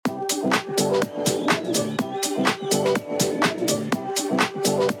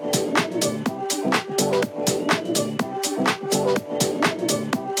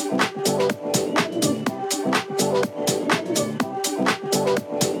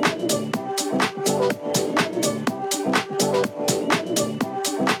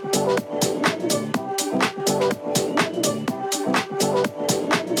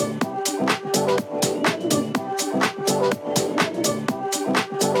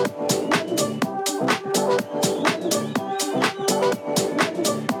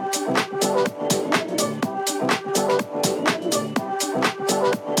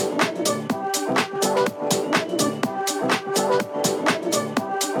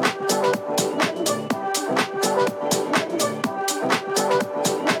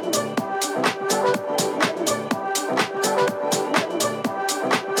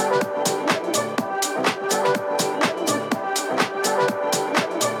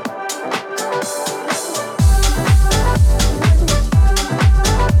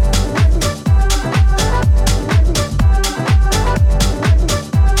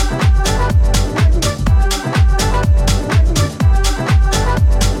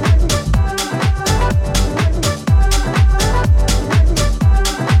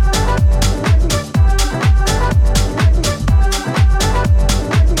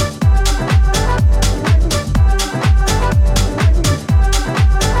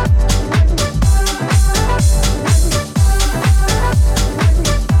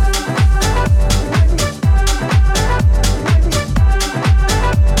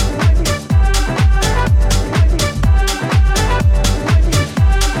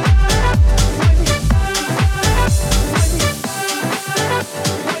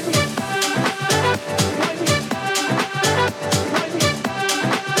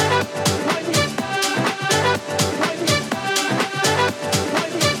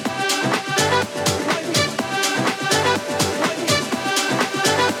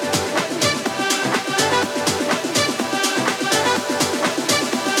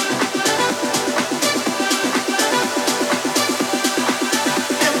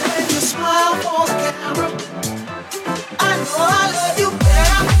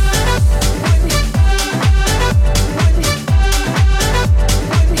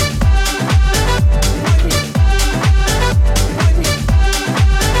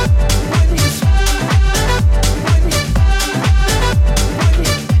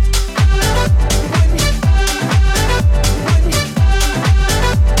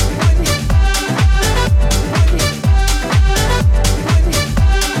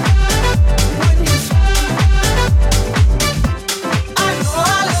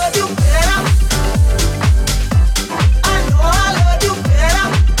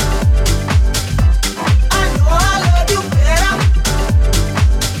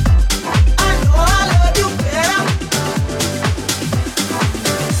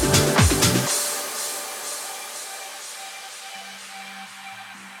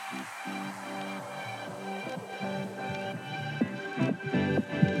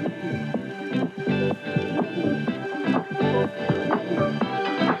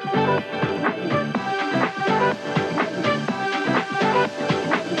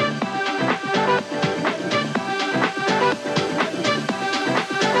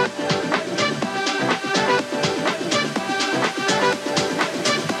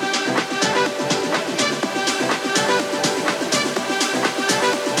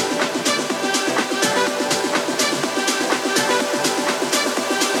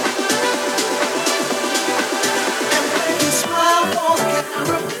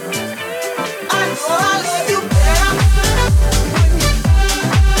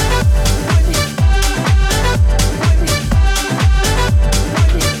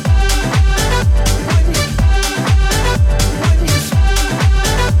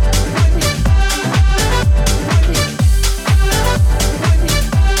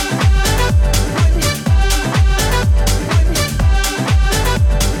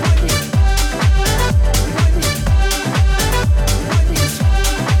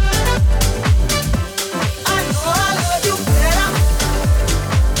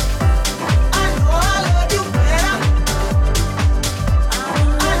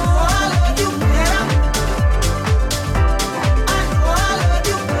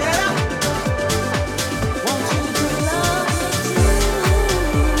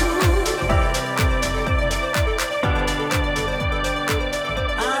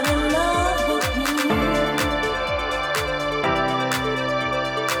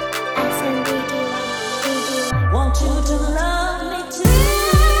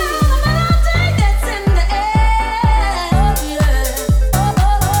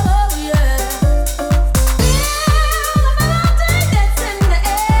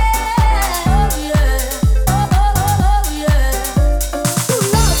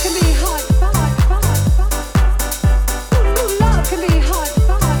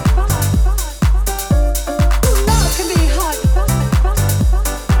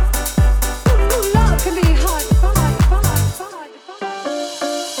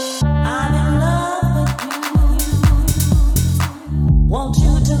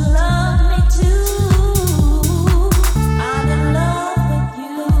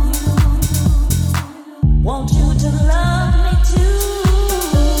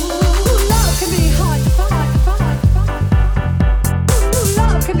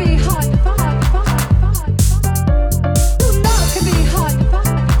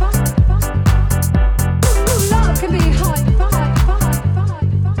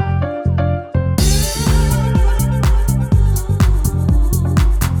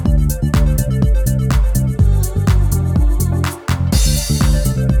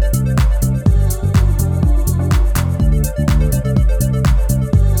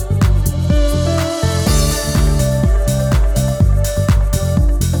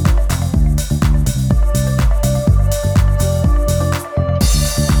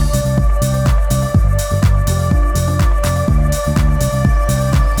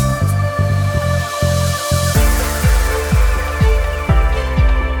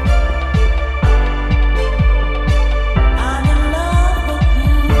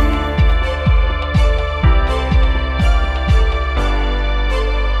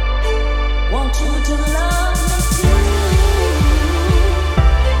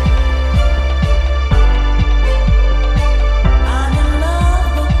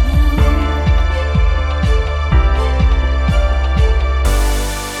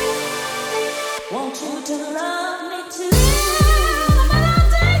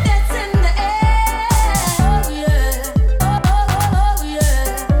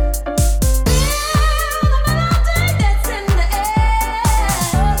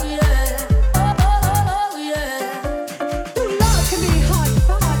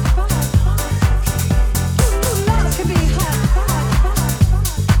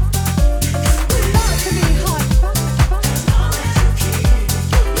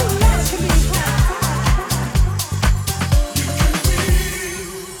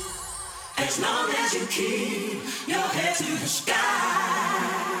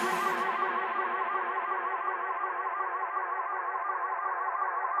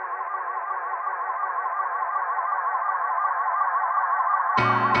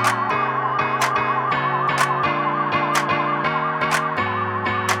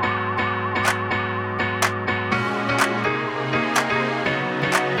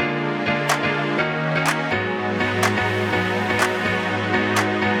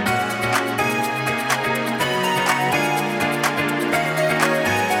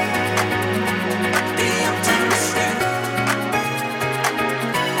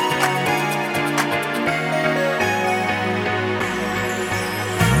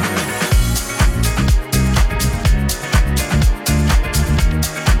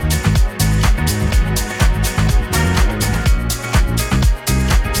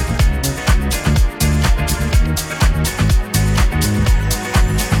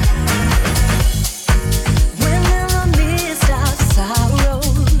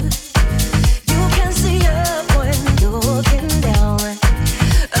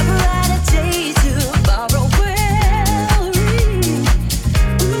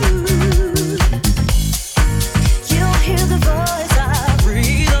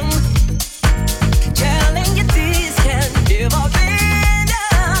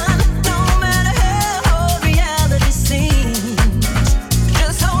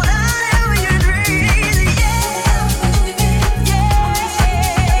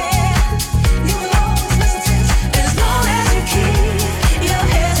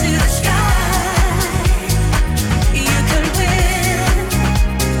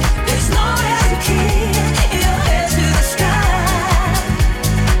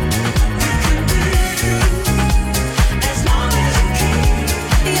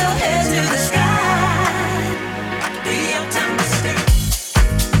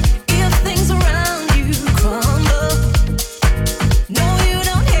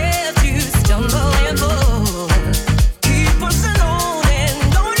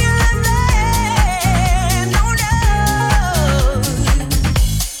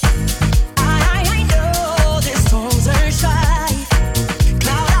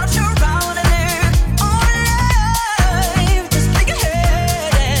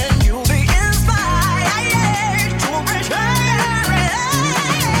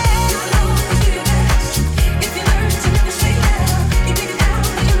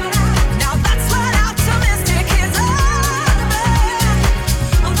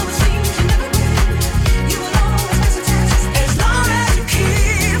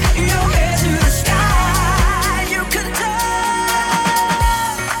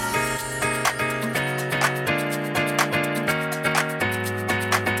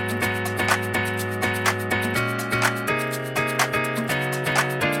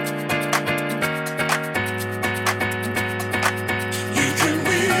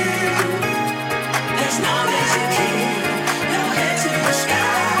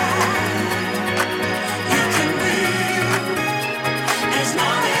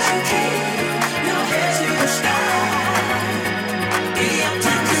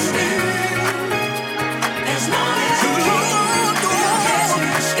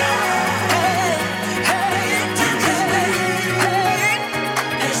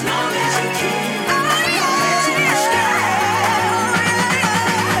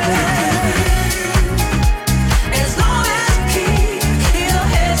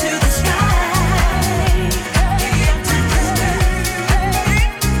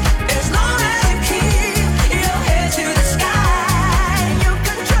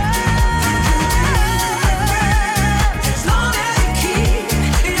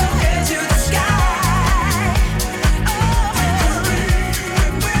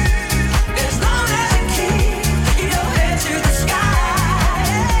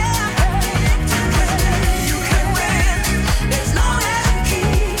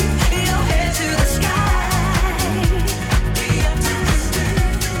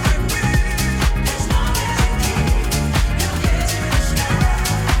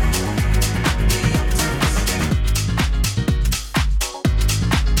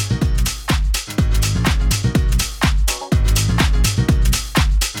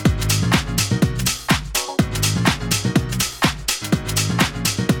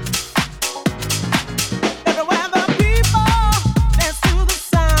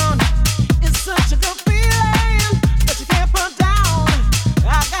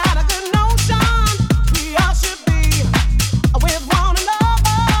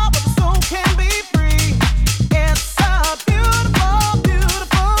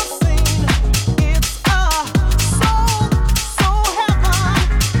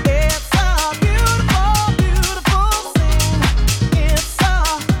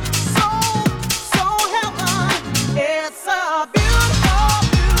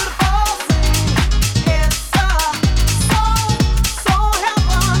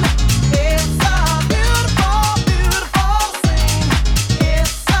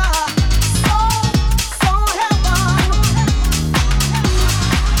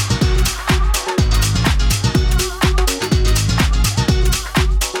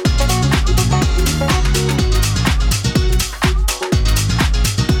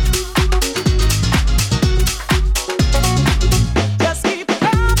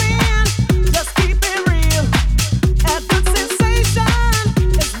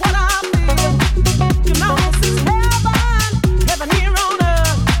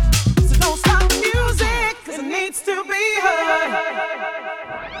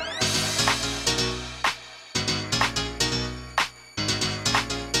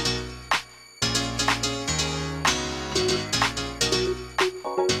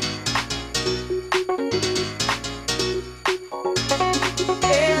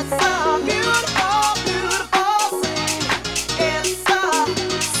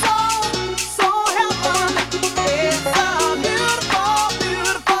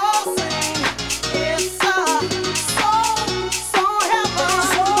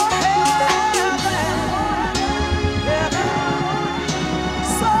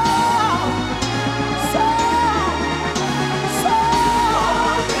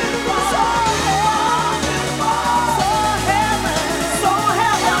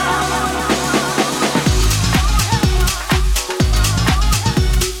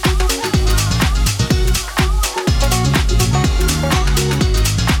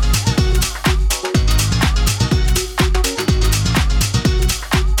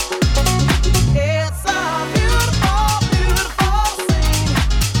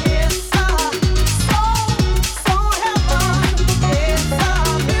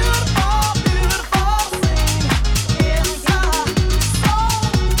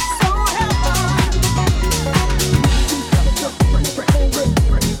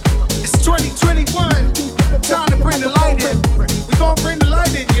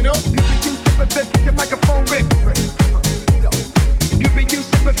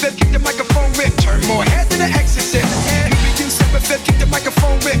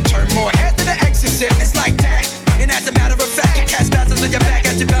Turn more head to the exit. It's like that. And as a matter of fact, you cast bounces on your back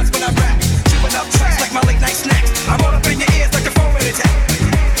as you bounce when I rap. Chewing up tracks like my late night snacks. I'm all up in your ears like a phone attack.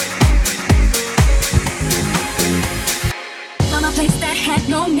 From a place that had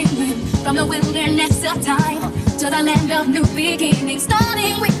no meaning, from the wilderness of time to the land of new beginnings,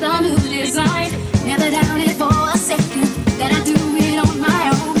 starting with a new design. Never doubted for a second that I do it on my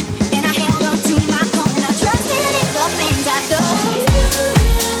own, and I held on to my corner, trusting in the things I do.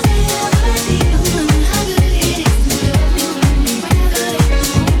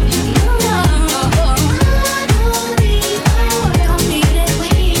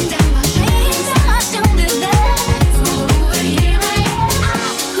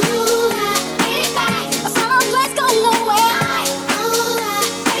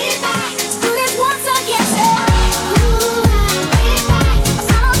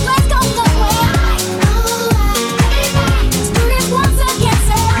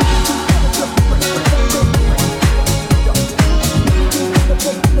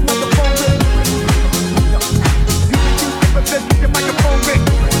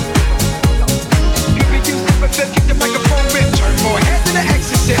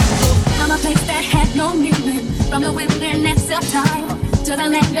 From the wilderness of time to the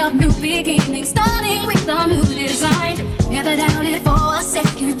land of new beginnings, starting with a new design. Never doubted for a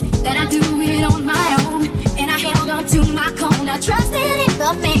second that I do it on my own, and I held on to my corner, trusting in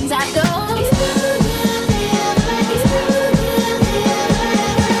the things I do.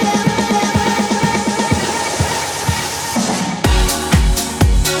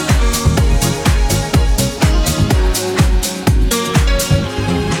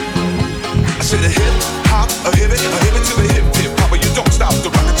 A hit it to the hip hip, Papa, you don't stop the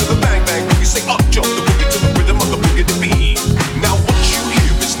rocket to the bang bang. You say up jump the boogie to the rhythm of the boogie to beat. Now what you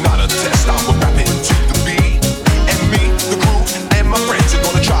hear is not a test, I'm rapping to the beat. And me, the crew, and my friends are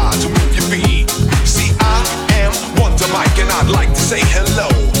gonna try to move your feet. See, I am Wonder Mike, and I'd like to say hello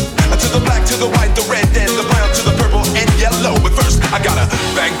to the black, to the white, the red, and the brown, to the purple and yellow. But first, I gotta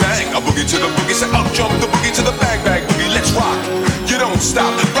bang bang, a boogie to the boogie, say up jump the boogie to the bang bang boogie. Let's rock. You don't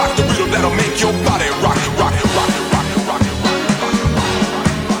stop, rock the rhythm that'll make your body rock, rock, rock, rock, rock, rock, rock, rock.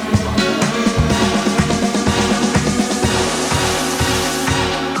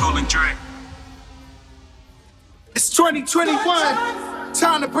 Cool and Dre. It's 2021,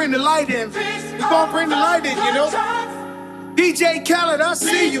 time to bring the light in. We gon' bring the light in, you know. DJ Khaled, I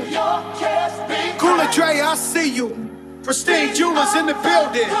see you. Cool and Dre, I see you. Pristine Jewelers in the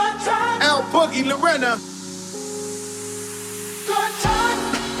building. L Boogie, Lorena. Good time.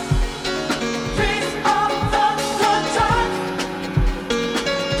 Bring up the good time.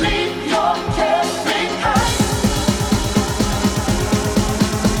 Leave your cares behind.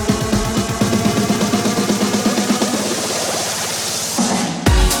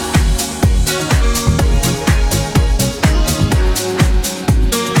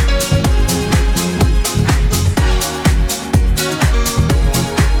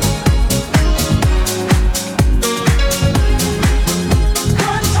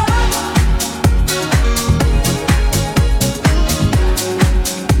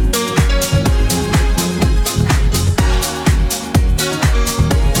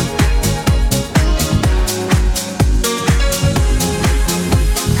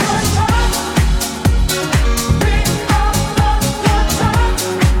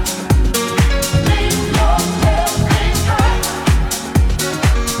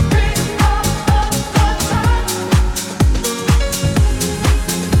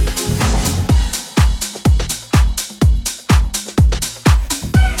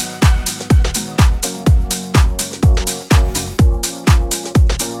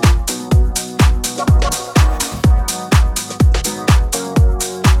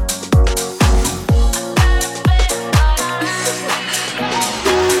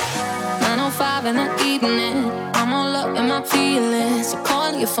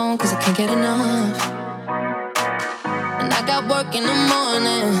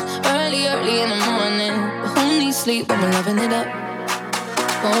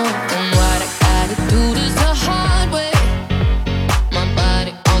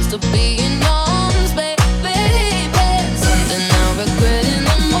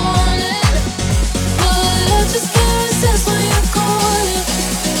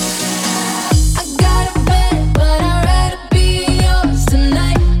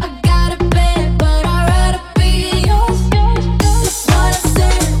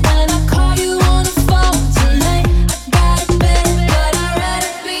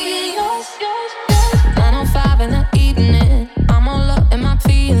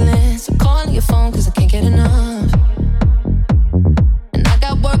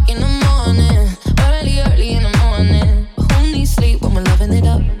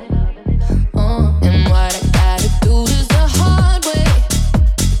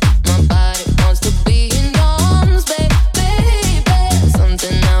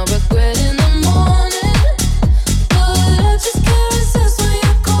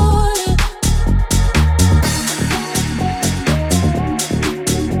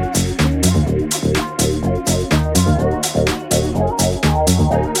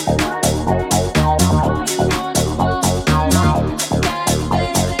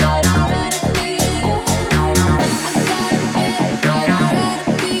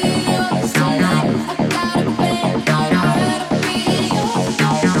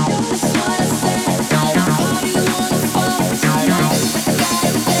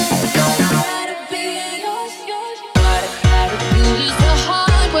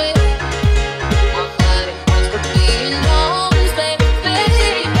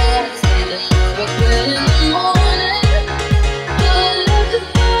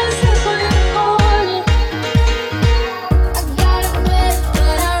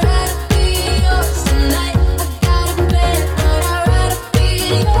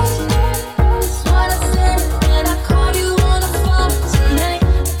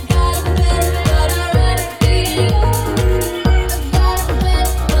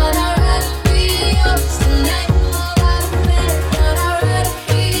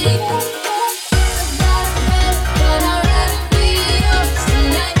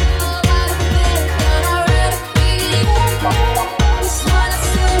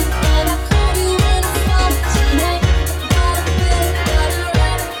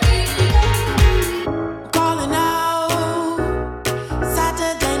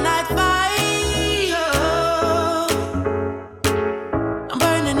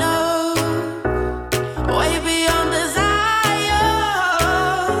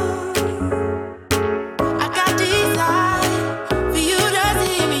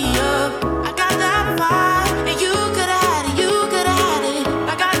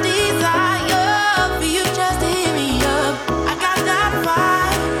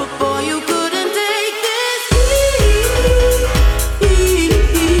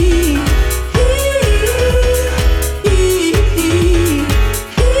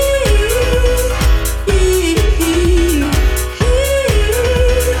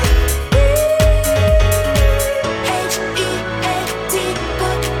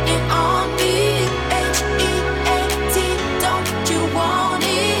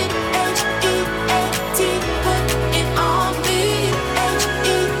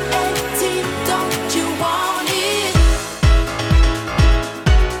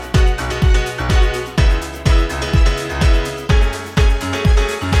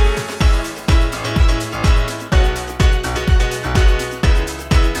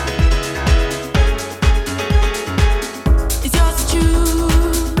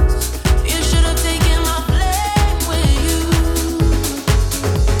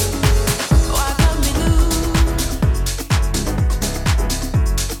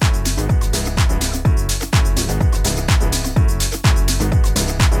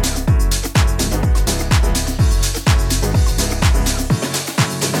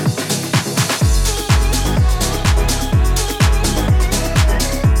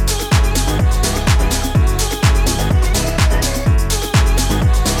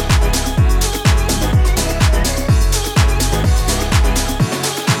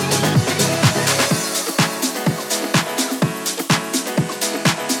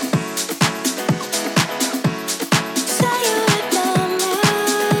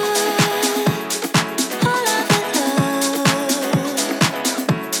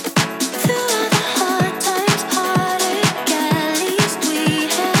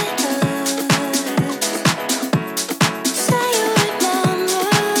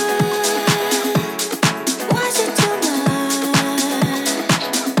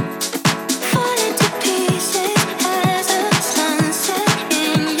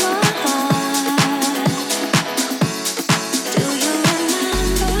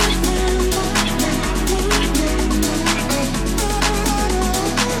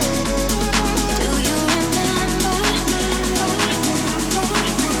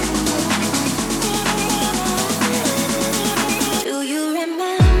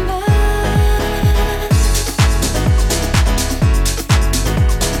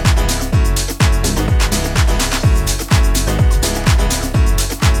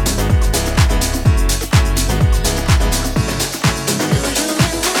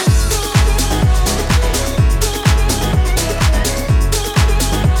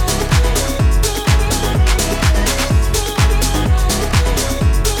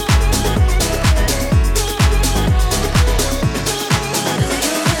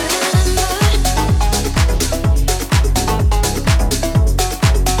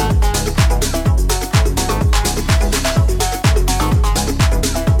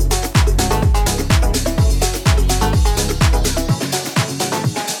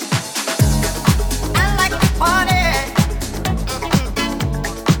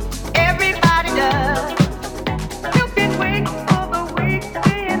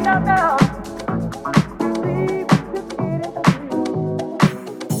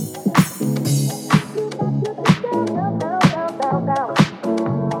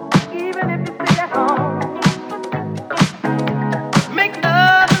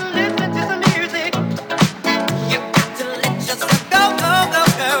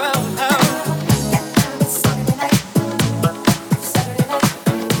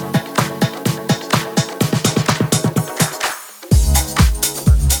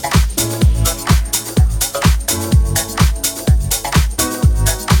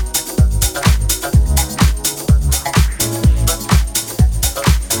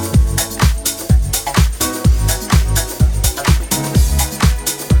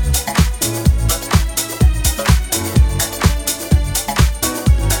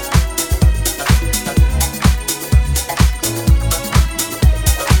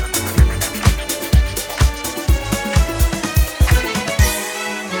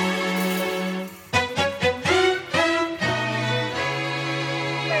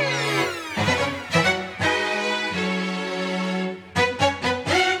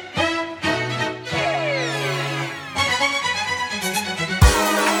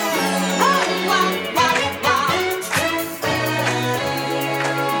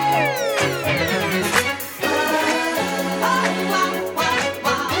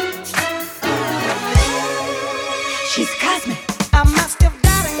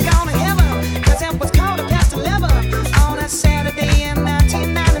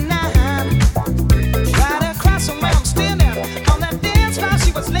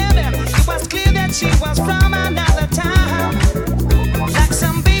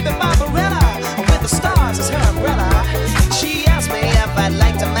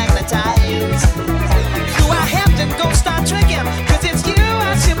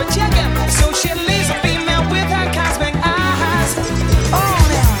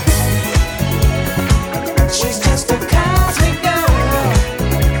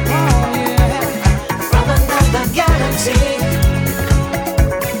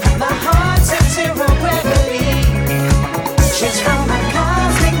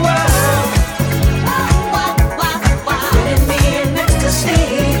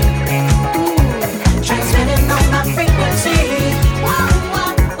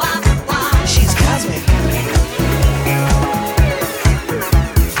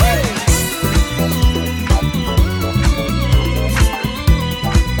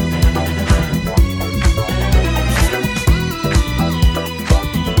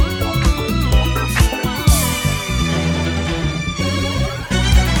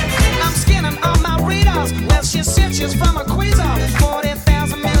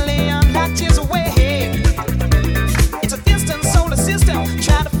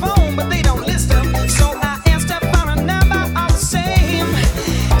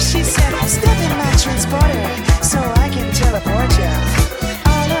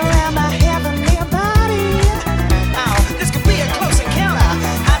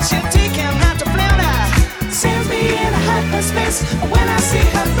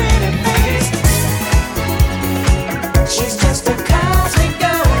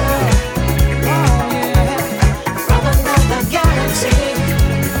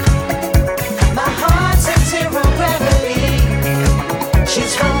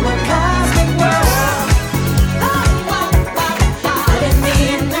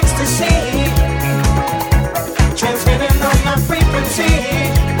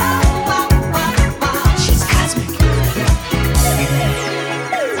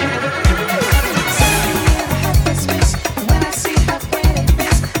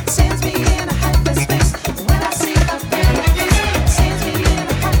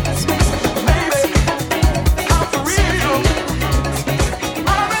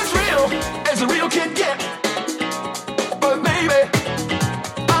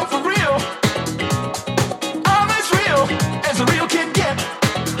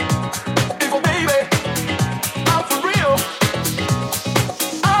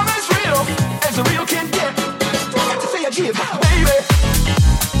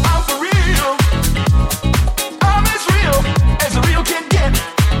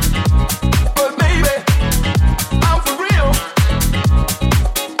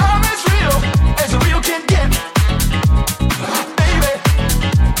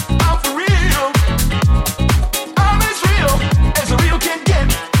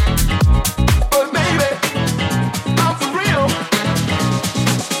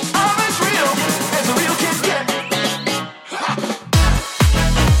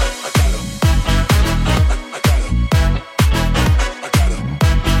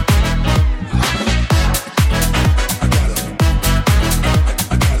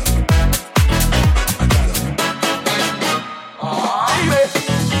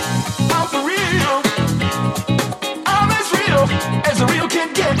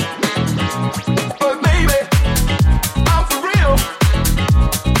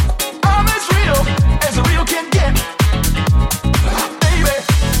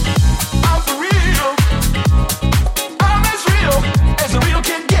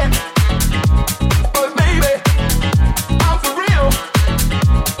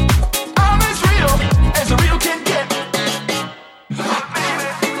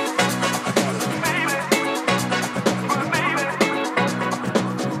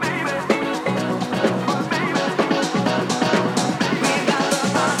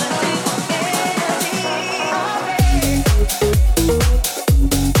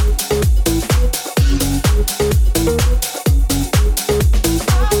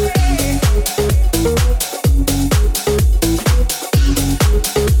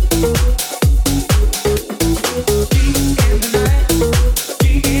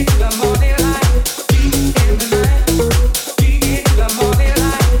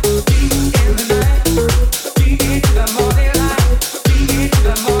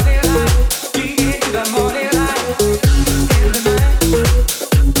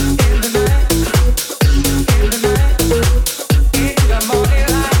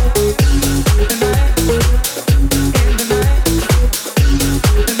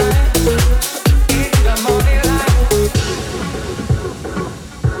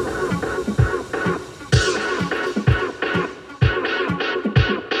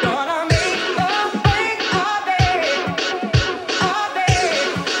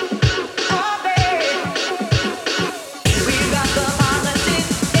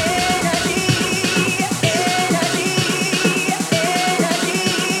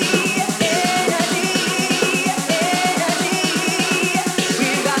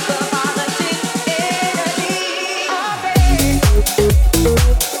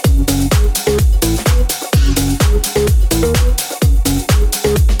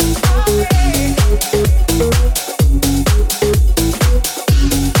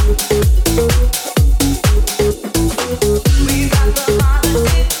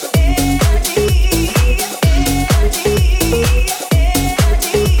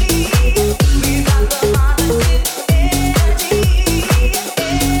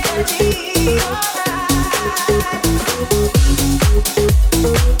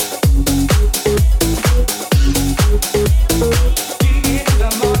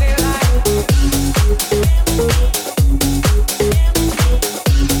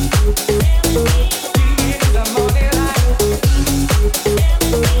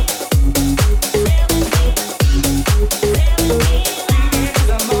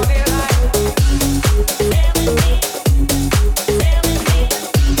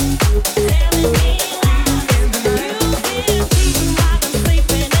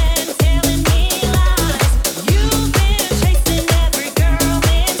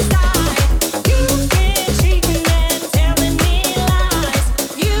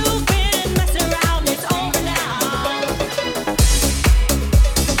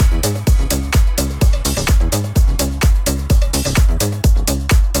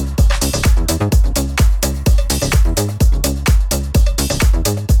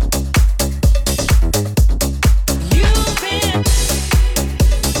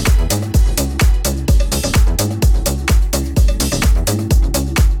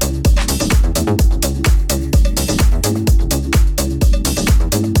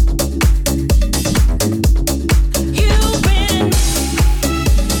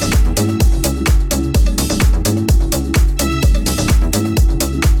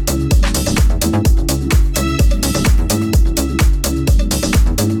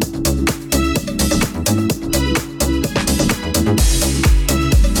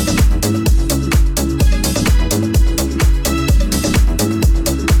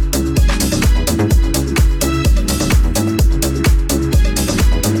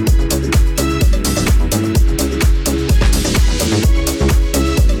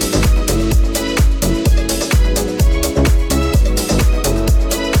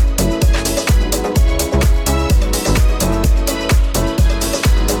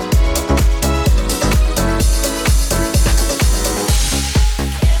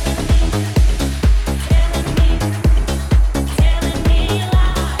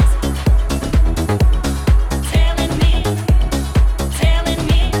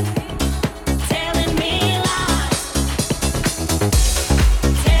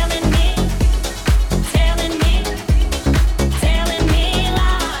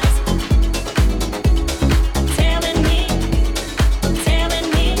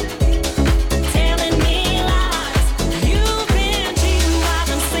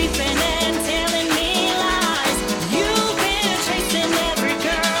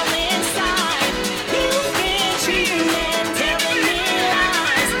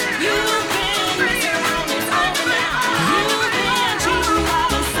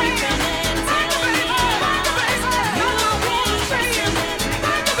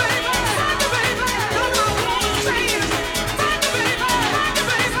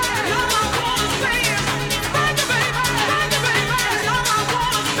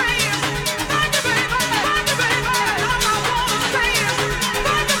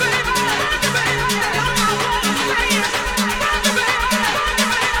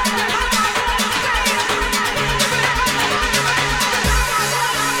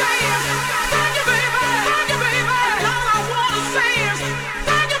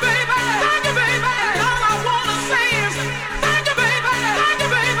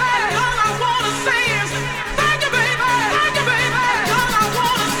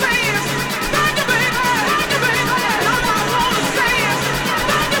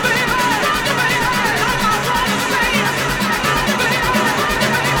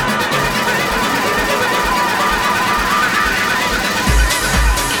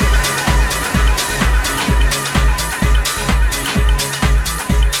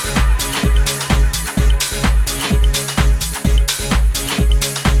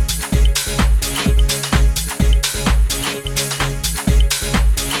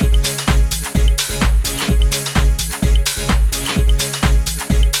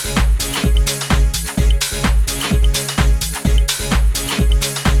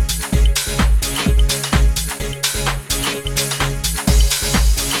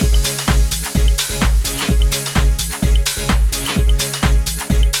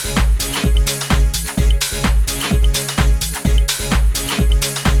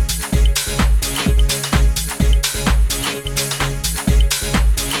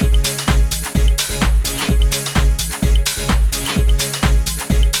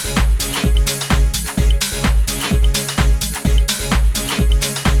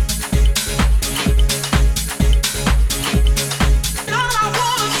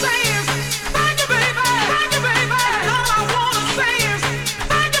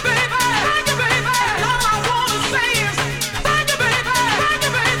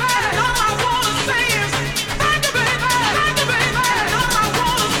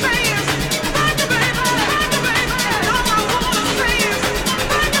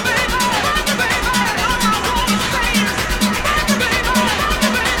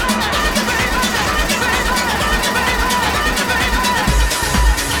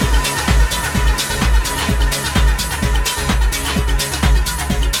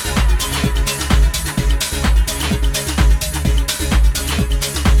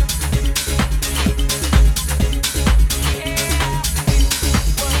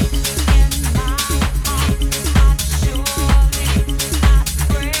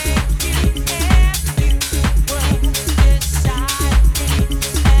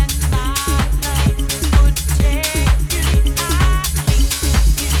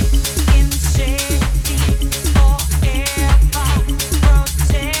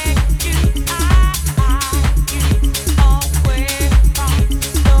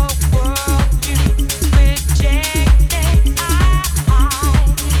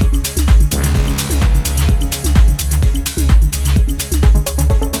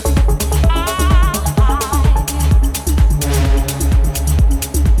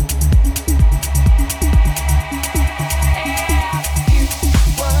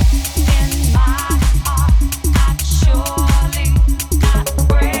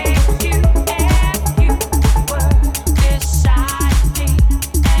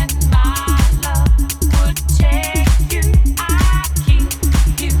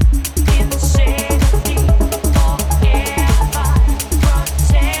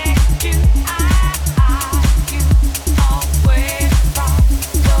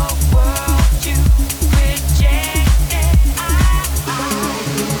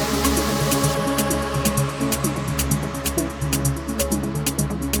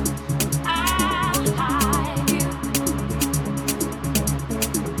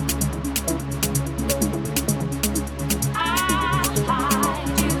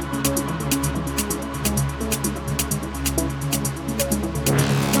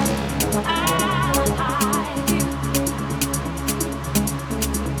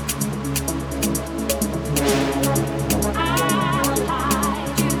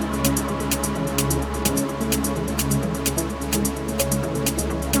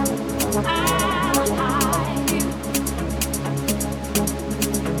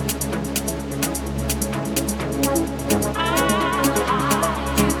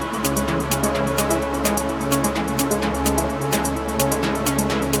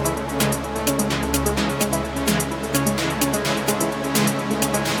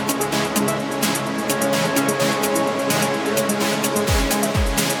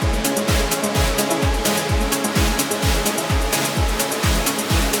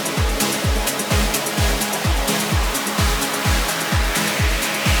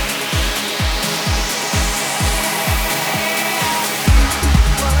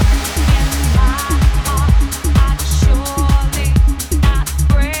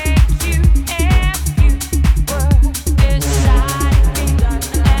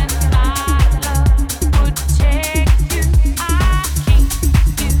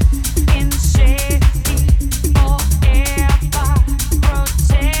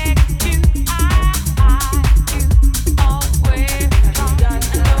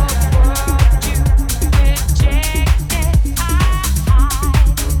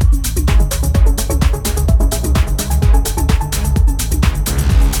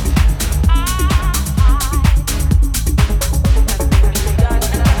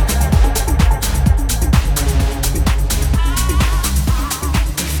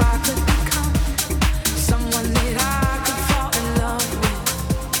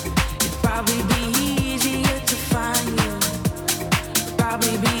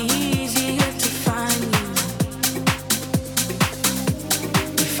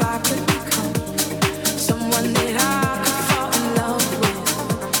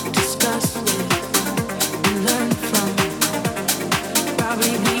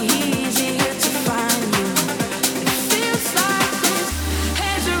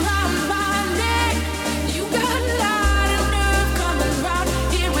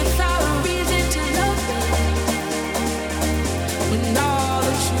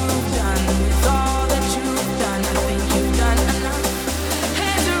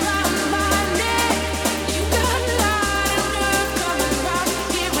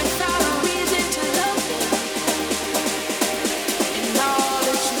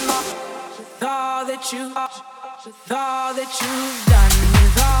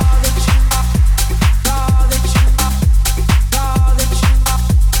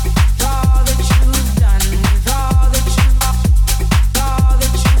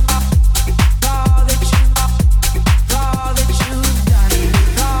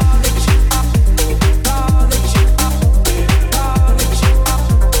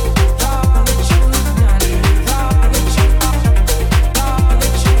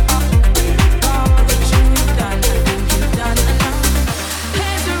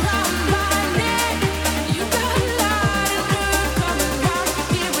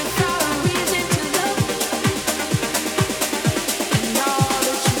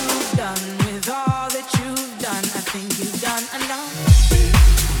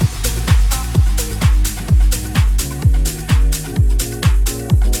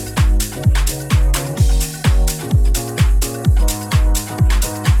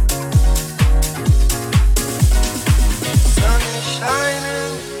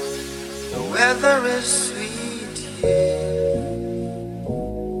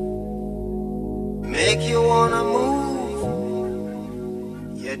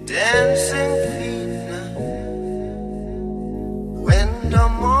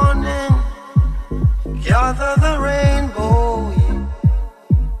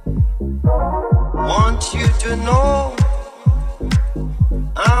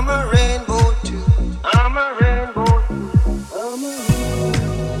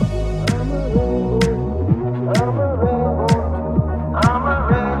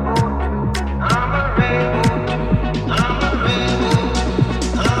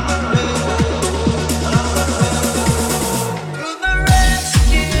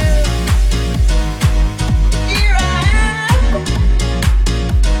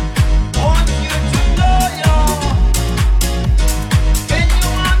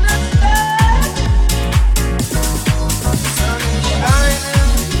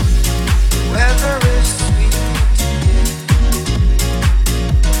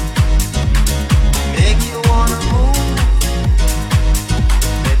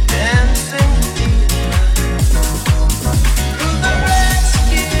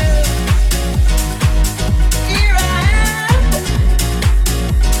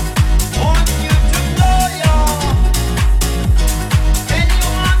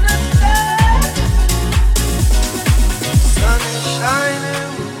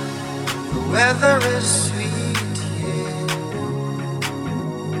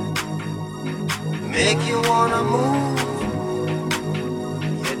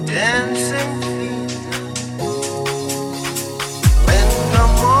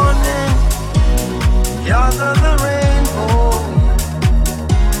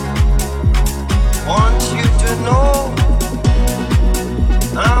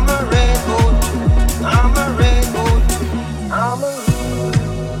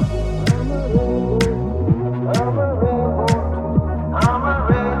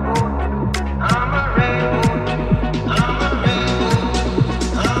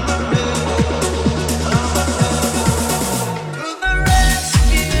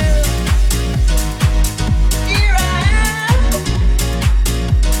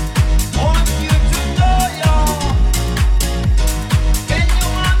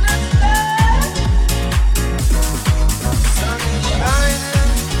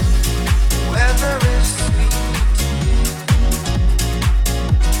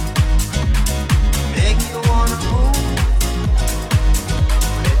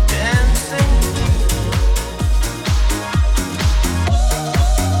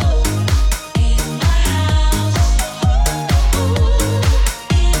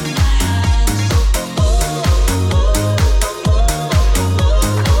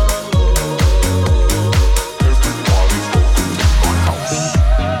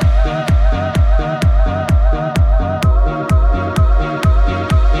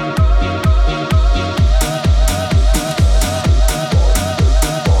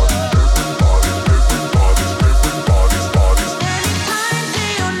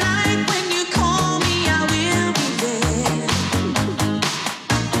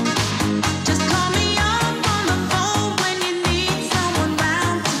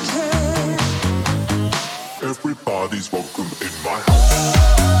 Everybody's welcome in my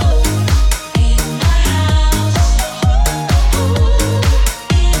house.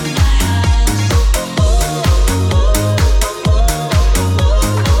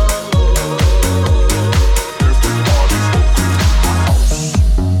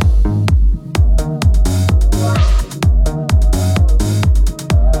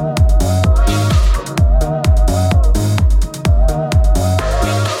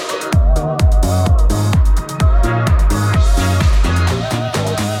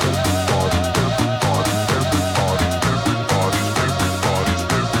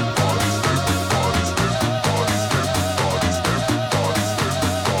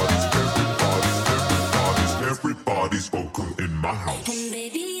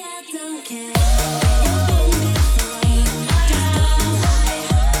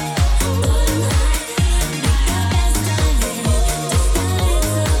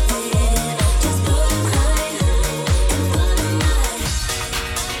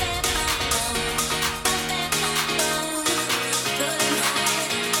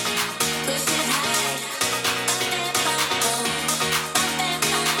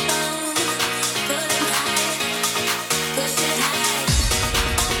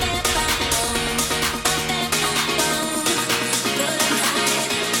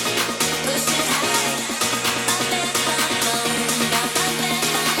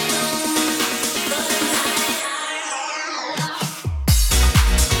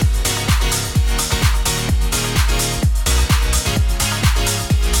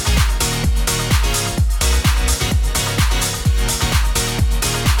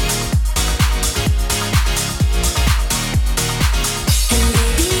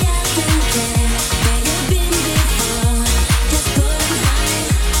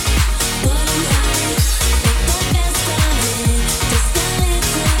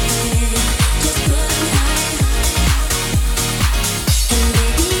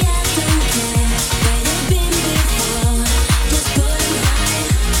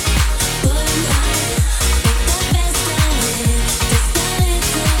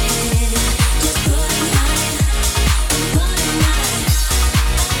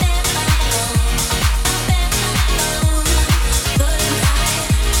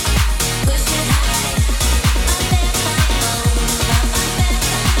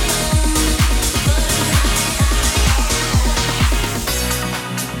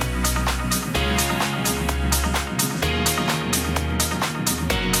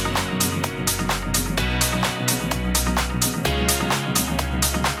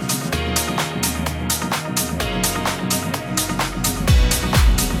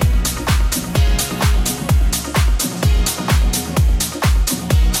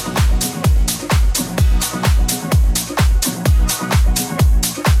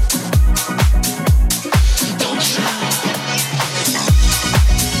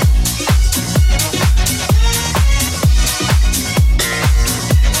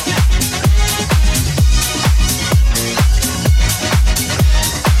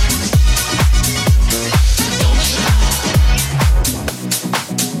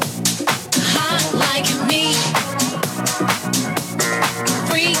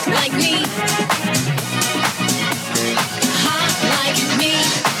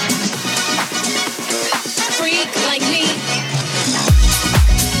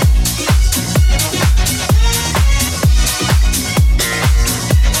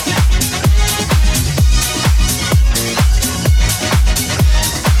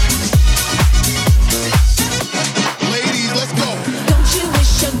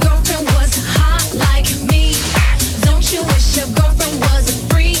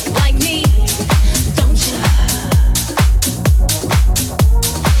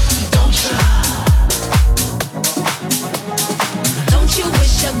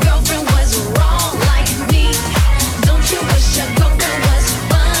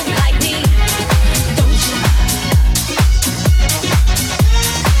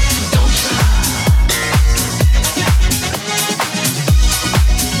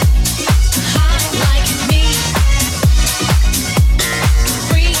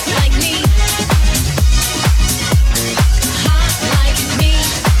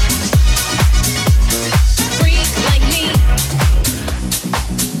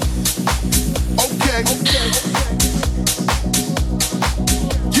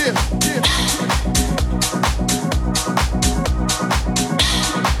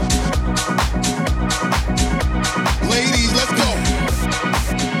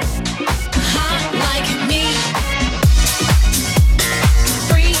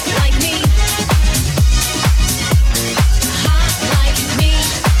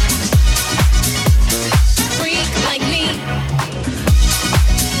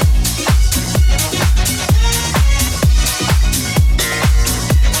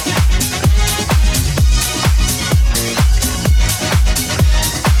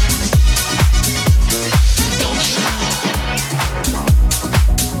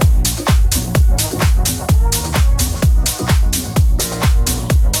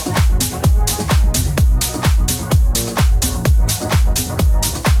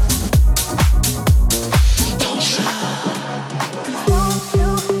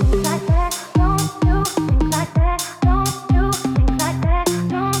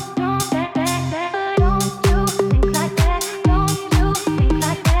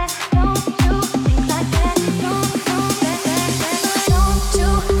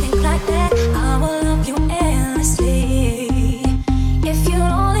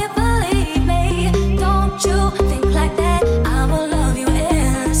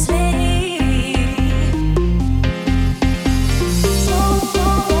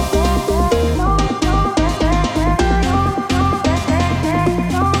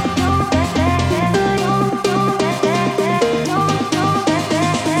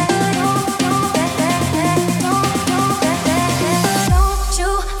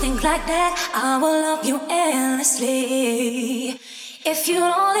 like that, I will love you endlessly. If you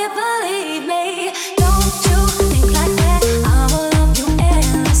only believe me, don't you think like that, I will love you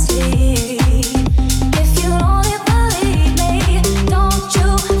endlessly. If you only believe me, don't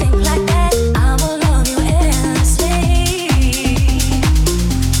you think like that, I will love you endlessly.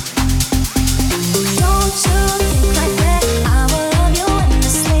 Don't you think like that, I will love you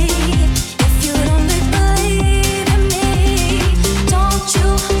endlessly. If you only believe in me, don't you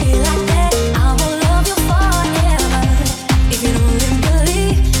feel like that, I will love you forever. If you only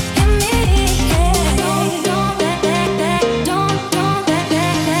believe in me, yeah. Don't back, back, back. Don't back,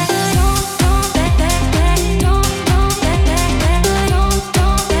 back, back. Don't back, back, back. Don't back, back, back. Don't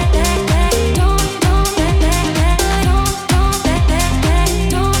back, back, back. Don't back, back, back. Don't back, back, back.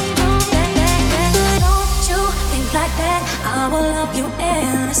 Don't back, back, back. Don't you think like that, I will love you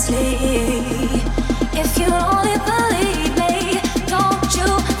endlessly. If you only believe me, don't you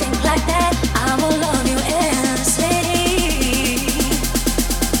think like that, I will love you endlessly.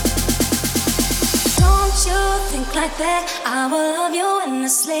 Don't you think like that, I will love you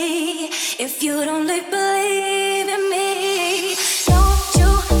endlessly. If you don't believe in me, don't you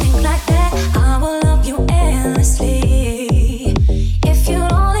think like that, I will love you endlessly. If you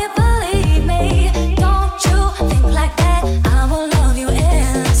only believe me, don't you think like that, I will love you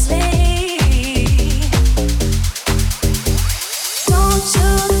endlessly. Don't you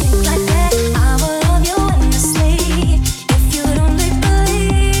think like that, I will love you endlessly. If you don't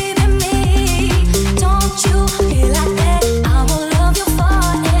believe in me, don't you feel like that, I will love you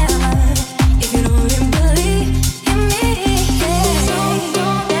forever. If you don't believe in me, yeah.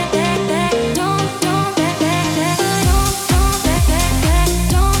 Don't back, back, back. Don't back, back, back. Don't back, back, back.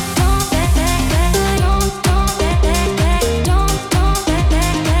 Don't back, back, back. Don't back, back, back. Don't back,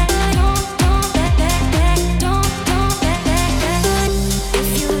 back, back. Don't back, back, back. Don't back, back, back. If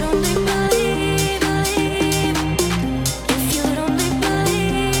you don't believe, if you don't believe,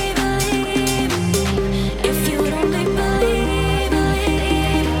 if you don't believe, if you don't believe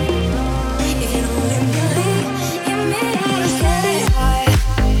in me,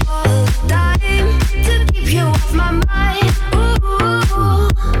 all the time to keep you off my mind. Ooh,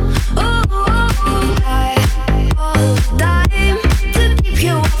 all the time to keep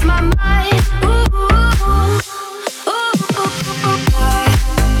you off my mind. All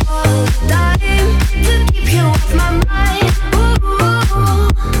the time to keep you off my mind.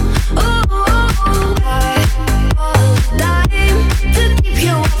 All the time to keep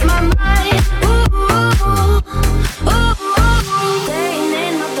you off my mind. Staying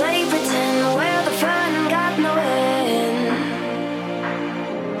in my play, pretend where the fun got no end.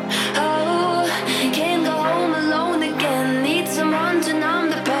 Oh, can't go home alone again. Need someone to numb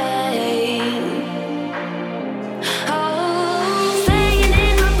the pain. Oh, staying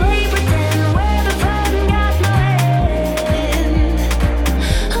in my play, pretend where the fun got no end.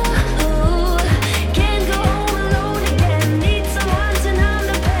 Oh, can't go home alone again. Need someone to numb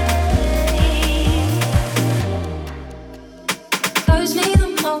the pain. Hurts me the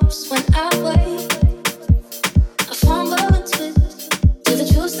most when I wait. I fumble and twist till the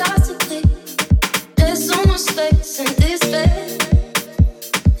truth starts to click. There's so much space in this bed.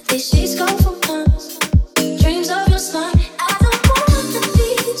 These sheets go for months. Dreams of your smile. I don't wanna be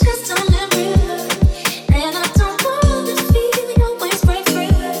just on that river, and I don't wanna feel your wings break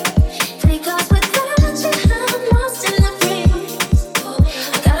free. Because without you, I'm lost in the breeze.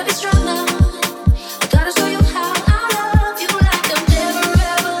 I gotta be strong now. I gotta show you how I love you like I've never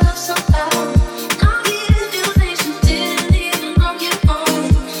ever loved somebody. I'll give you things you didn't even know you own.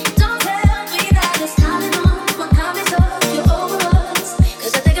 Don't tell me that it's not enough when I'm in love, you're over us.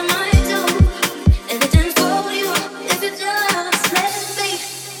 'Cause I think I might do anything for you if you just let me.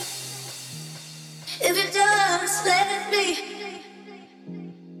 If you just let me.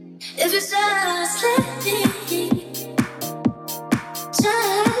 If you just let me.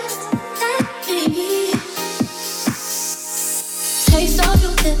 Just let me. Taste of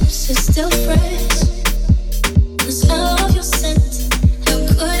your lips is still fresh. The smell of your scent. How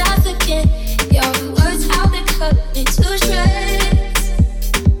could I forget your words? How they cut me to shreds.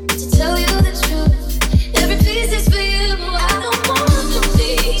 To tell you the truth, every piece is for you. I don't wanna be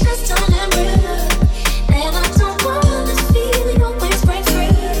just on that river, and I don't wanna feel your wings break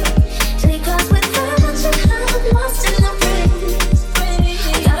free. Because without you, I'm lost in the breeze.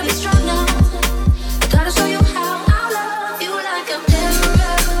 I gotta be strong now. I gotta show you how I love you like I've never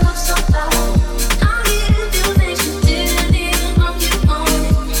ever loved somebody.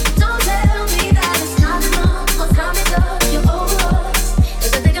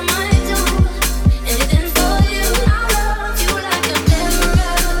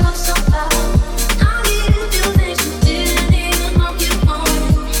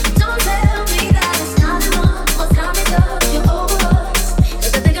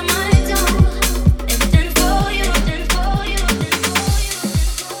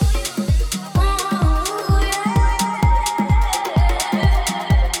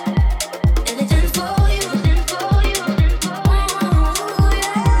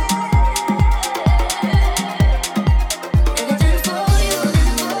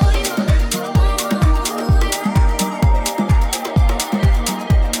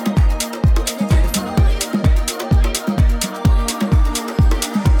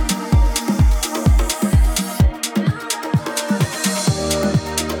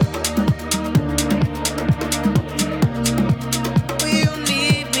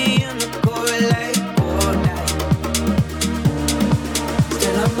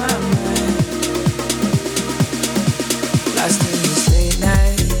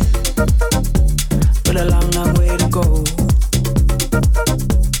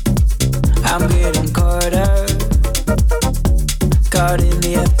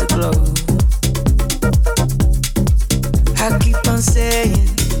 afterglow. I keep on saying,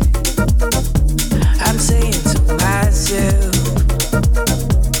 I'm saying to myself,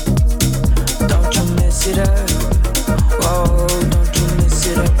 don't you mess it up. Oh, don't you mess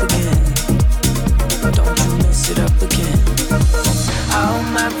it up again. Don't you mess it up again. All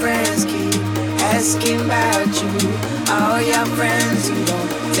my friends keep asking about you. All your friends who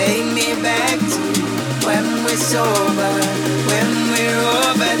don't take me back to when we're sober, when we're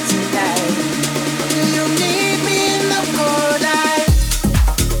over tonight. You need me in the cold light.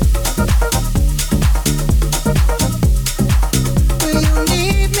 You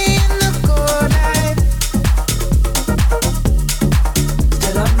need me in the cold light.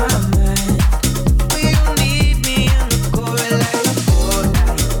 Still on my mind. You need me in the cold light, cold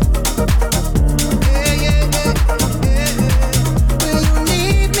light. Yeah, yeah, yeah, yeah. You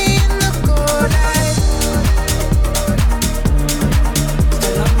need me in the cold light.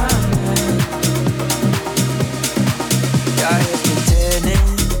 Still on my mind. Your head's been turning,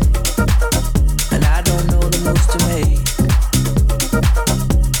 and I don't know the moves to make.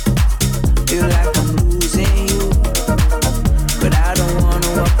 Feel like I'm losing you, but I don't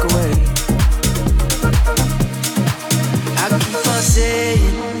wanna walk away. I keep on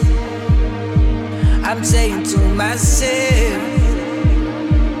saying, I'm saying to myself,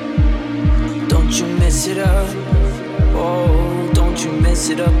 don't you mess it up. Oh, don't you mess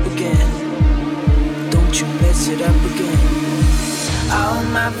it up again. Don't you mess it up again. All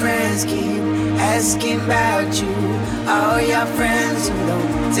my friends keep asking about you. All your friends who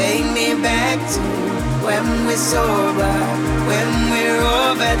don't take me back to when we're sober, when we're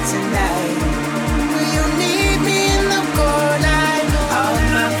over tonight. You need me in the cold light. All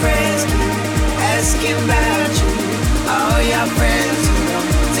my friends keep asking about you. All your friends who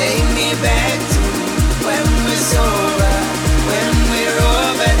don't take me back to when we're sober, when we're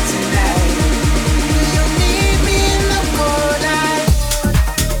over tonight. You need me in the cold light.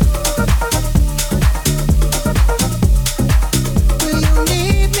 You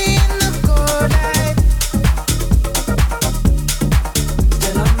need me in the cold light.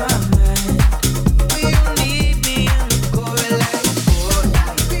 Still on my mind. You need me in the cold light, cold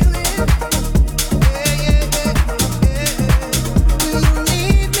light. Feel it. Yeah, yeah, yeah, yeah. You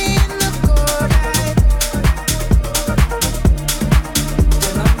need me in the cold light.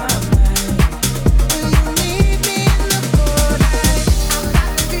 Still on my mind. You need me in the cold light.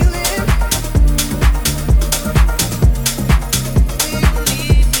 Feel it. You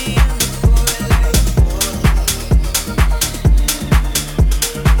need me in the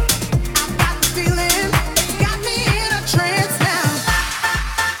feeling, got me in a trance now.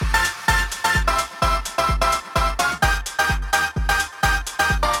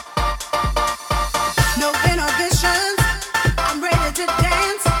 No inhibitions, I'm ready to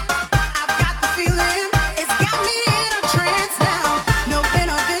dance. I've got the feeling, it's got me in a trance now. No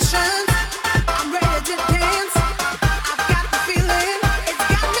inhibitions, I'm ready to dance. I've got the feeling, it's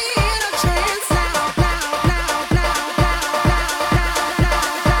got me in a trance now.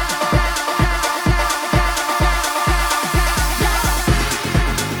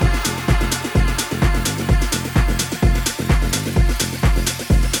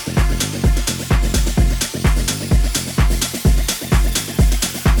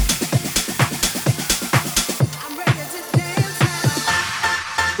 I'm ready to dance now.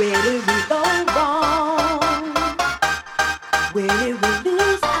 Where did we go wrong? Where did we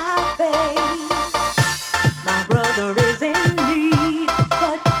lose our faith? My brother is in need,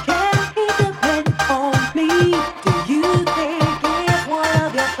 but can he depend on me? Do you think if one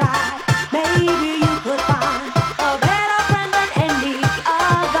of you tried, maybe you could find a better friend than any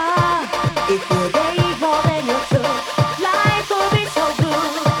other? If you gave more than you took, life will be so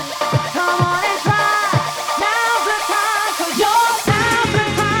good. Come on and try. Now's the time, 'cause your time's the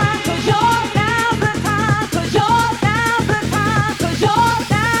time, 'cause your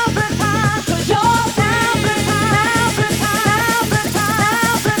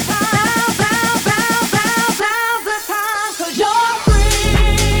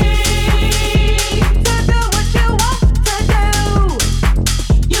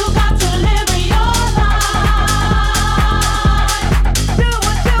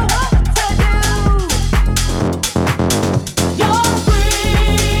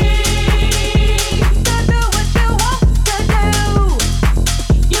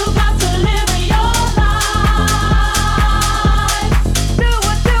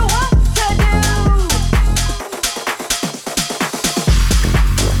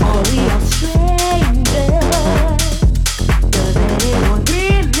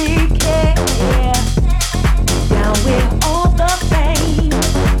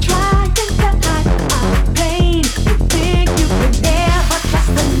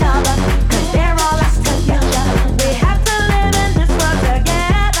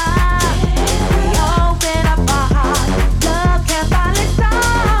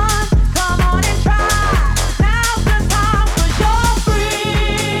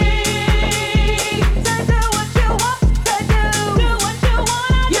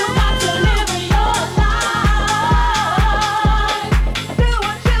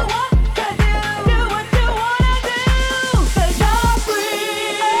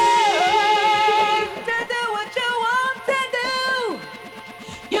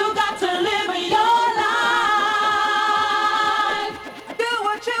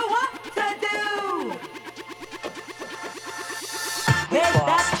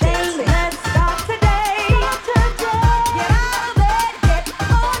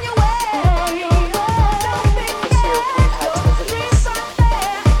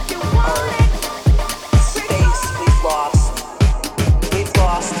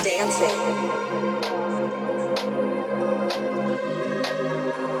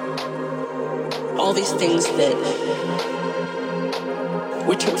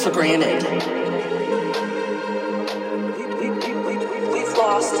for granted. We've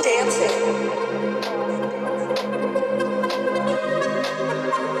lost dancing.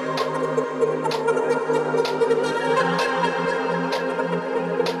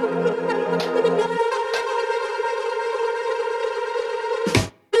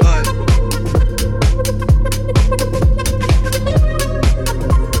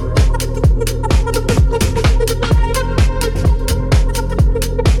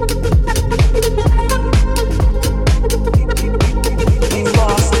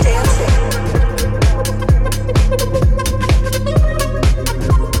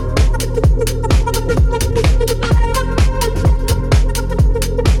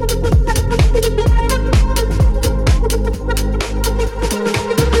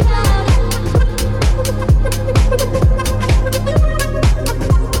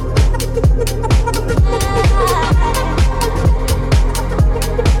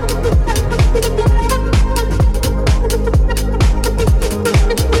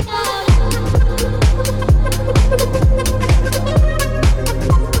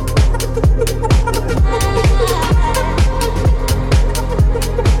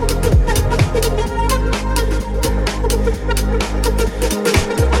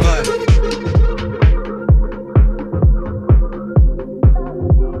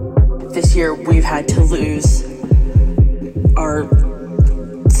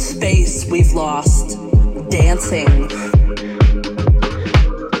 We've lost dancing.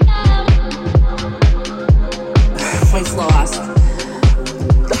 We've lost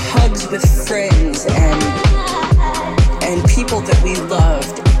the hugs with friends and people that we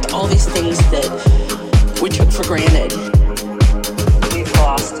loved. All these things that we took for granted. We've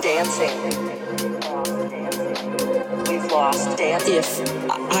lost dancing. We've lost dancing. If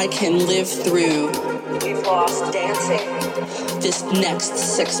I can live through, we've lost dancing. This next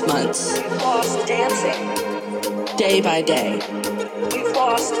 6 months. We've lost dancing. Day by day. We've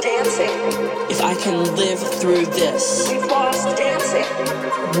lost dancing. If I can live through this. We've lost dancing.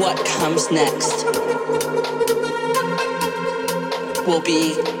 What comes next will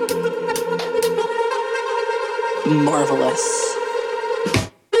be marvelous.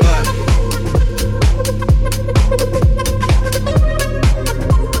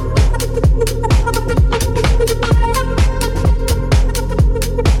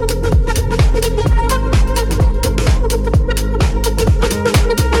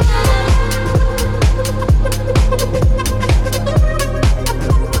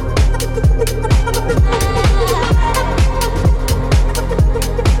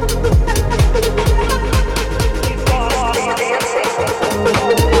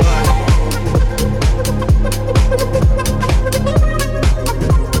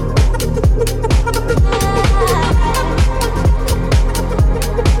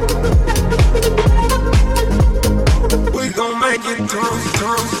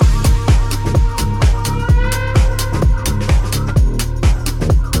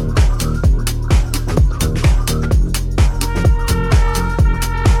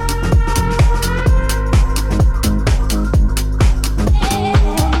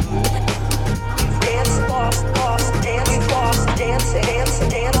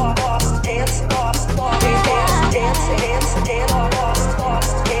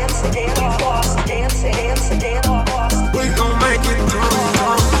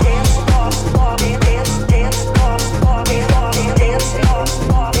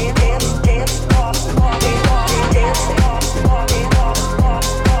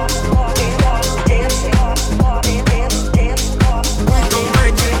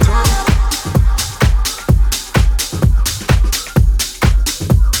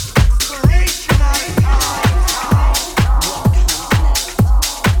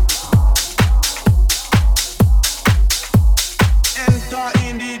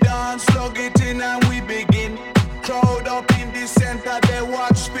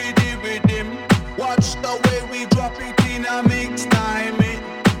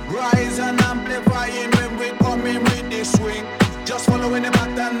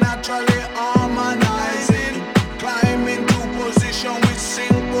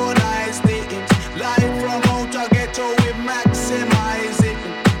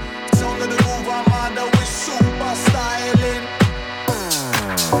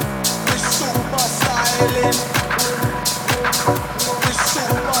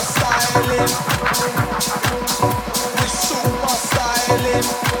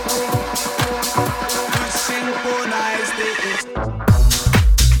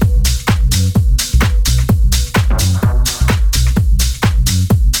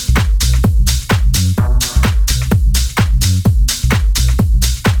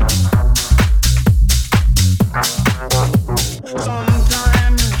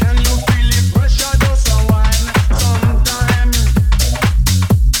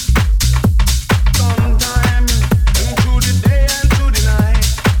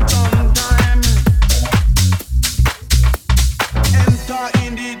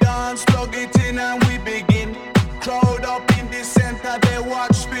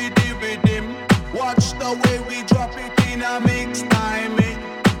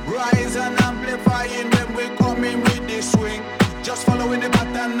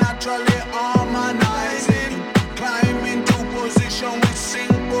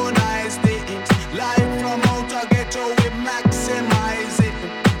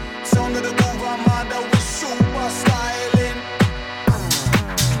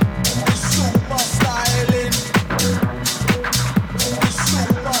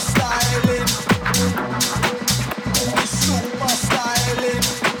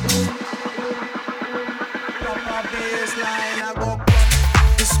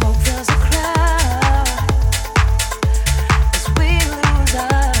 The smoke fills the crowd as we lose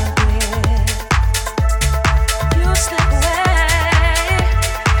our grip. You slip away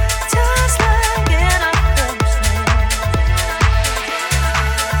just like in our first night.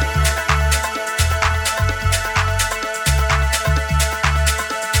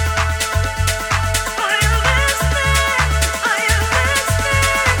 Are you listening? Are you listening?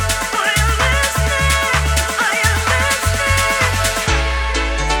 Are you listening? Are you listening?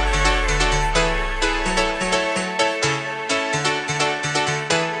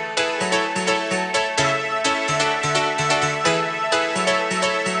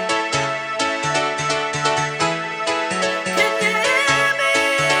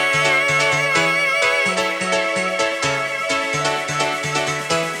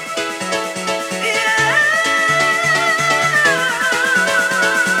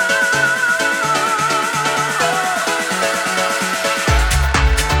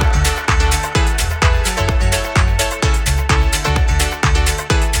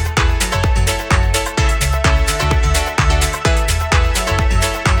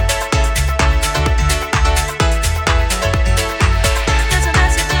 There's a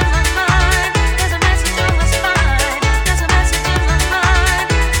message in my mind. There's a message on my spine. There's a message in my mind.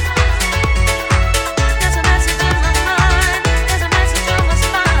 There's a message in my mind. There's a message on my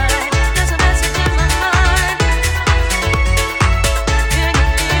spine. There's a message in my mind. Can you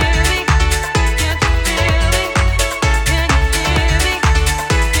hear me? Can you feel me? Can you hear me?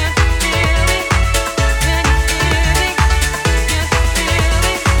 Can you feel me? Can you hear me? Can you feel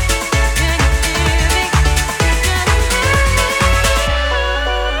me? Can you hear me?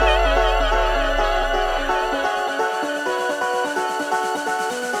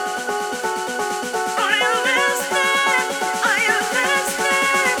 Are you listening? Are you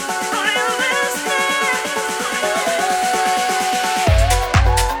listening? Are you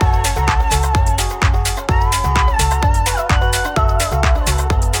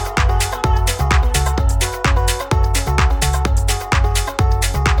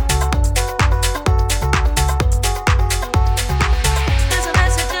There's a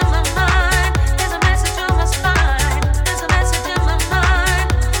message in my mind. There's a message on my spine. There's a message in my mind.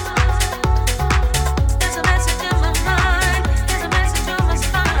 There's a message in my mind. There's a message on my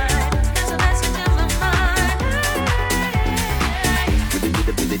spine. There's a message in my mind. With a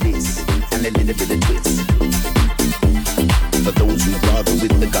little bit of this and a little bit of twist. For those who bother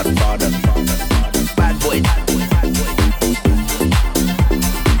with the Godfather, bad boy.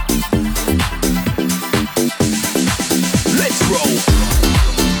 Let's roll.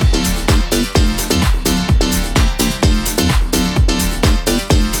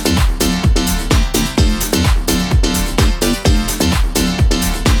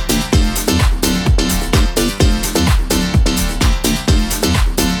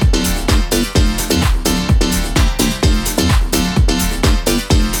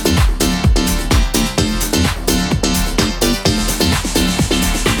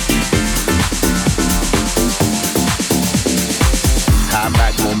 I'm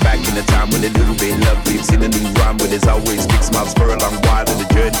back, going back in the time when a little bit love lives in a new rhyme where there's always big smiles for a long while and the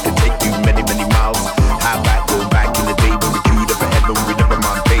journey can take you many, many miles. I'm back, going back in the day when we queued up forever, we never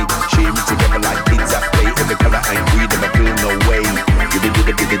mind paid. Sharing together like kids at play, every color and green, never feel no way. With a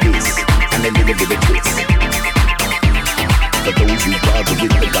little bit of this and a little bit of twist. For those who bother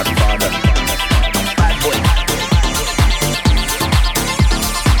with the Godfather, bad boy.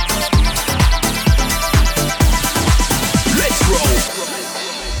 Let's roll.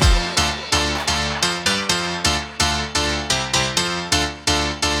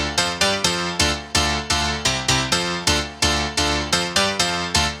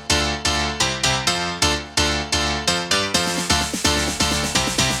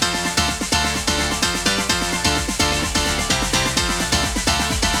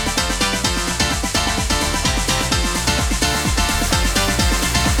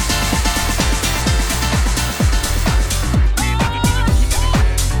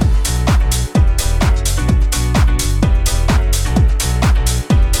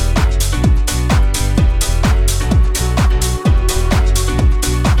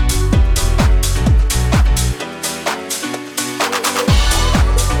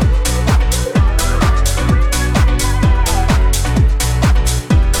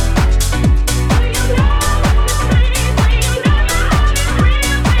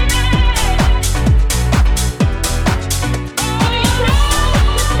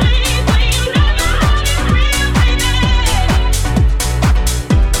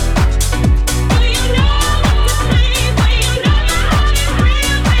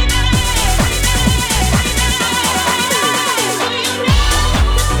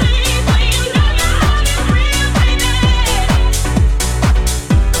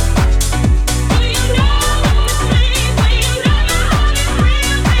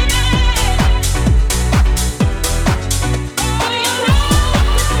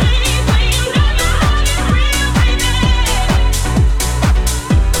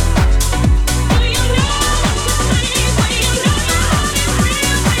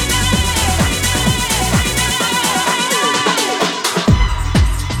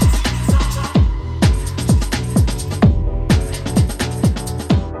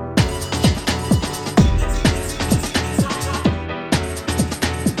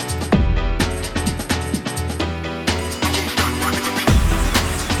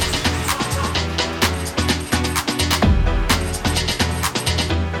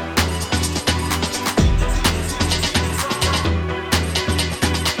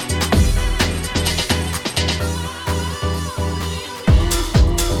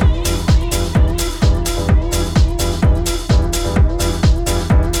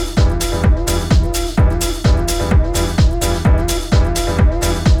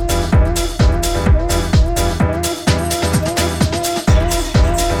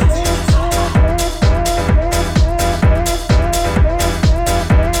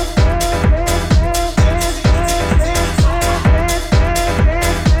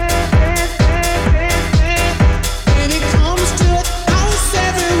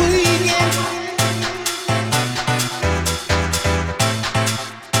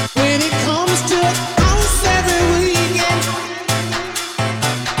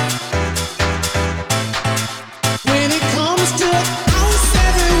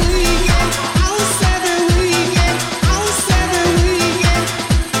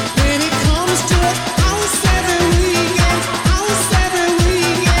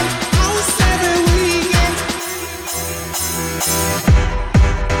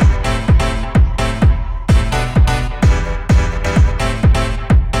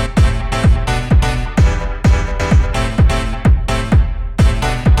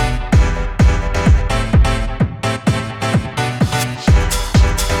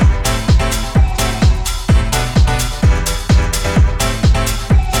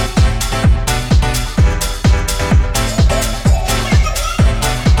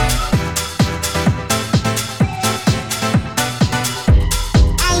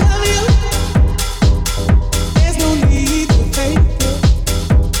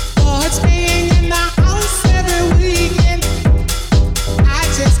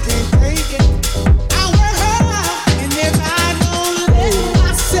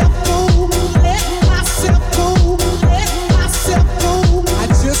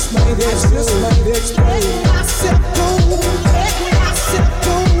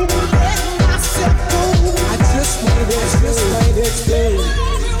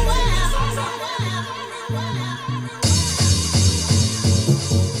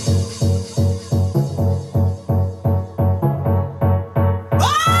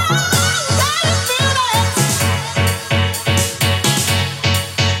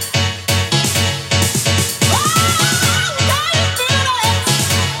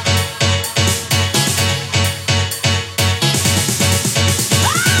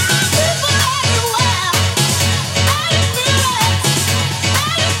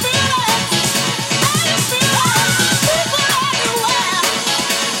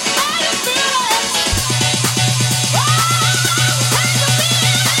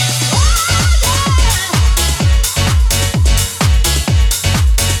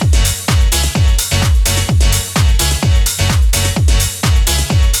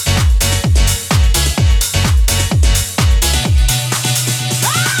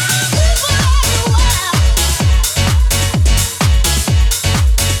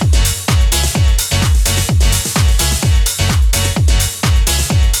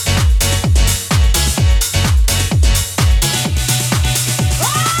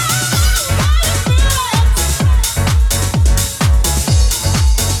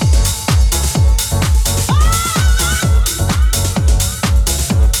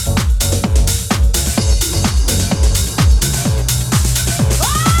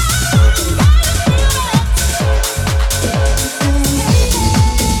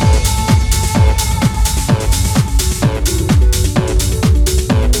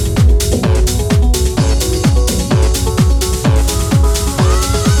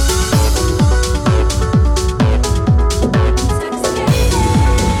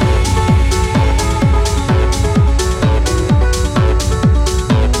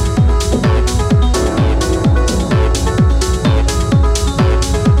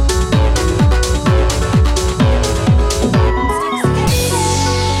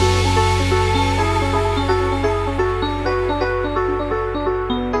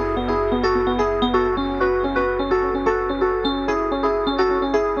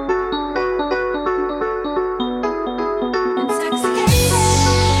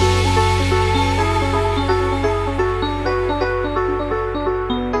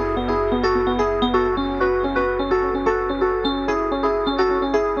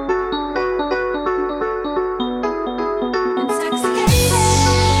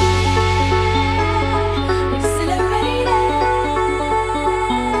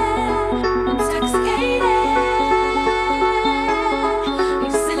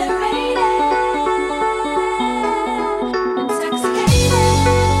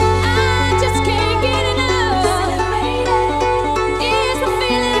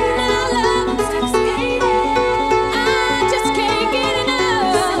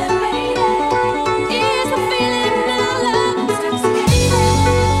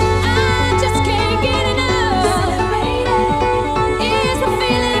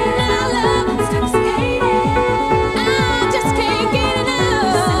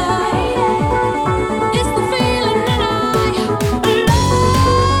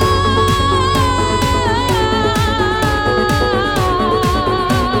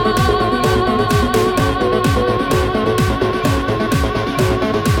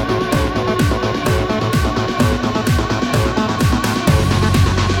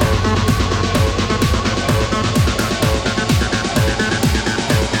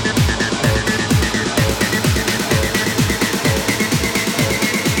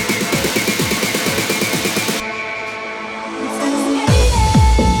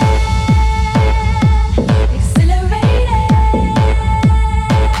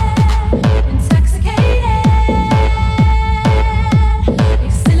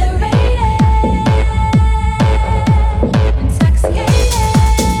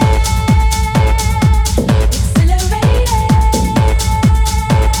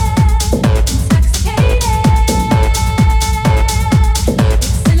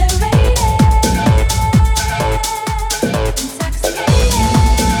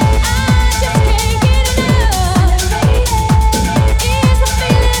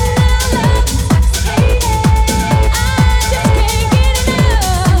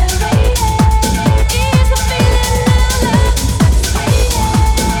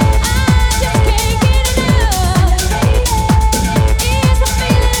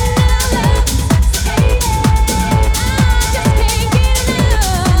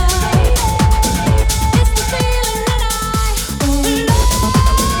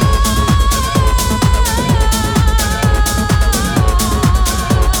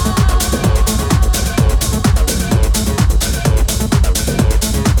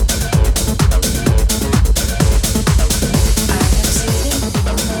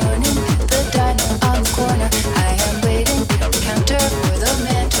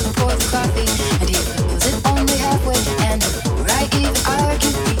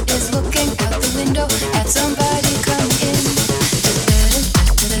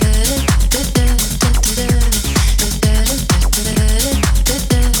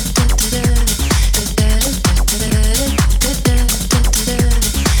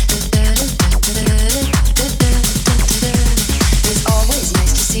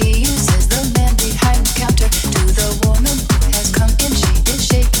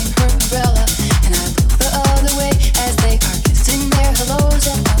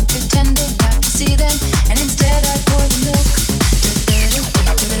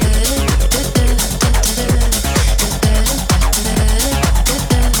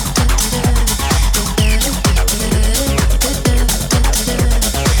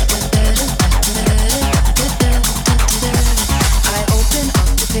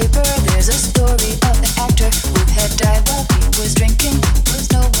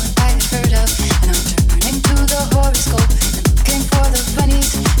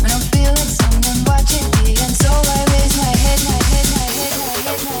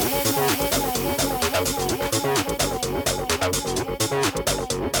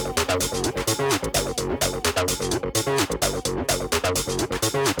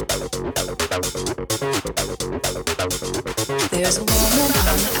 There's a woman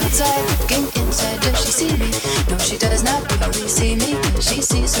on the outside looking inside. Does she see me? No, she does not really see me. She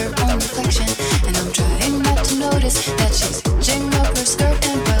sees her own reflection, and I'm trying not to notice that she's hitching up her skirt,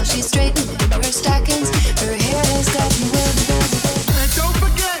 and while she's straightening her stockings, her hair has gotten wet. And don't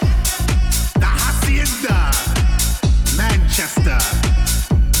forget the Hacienda, Manchester.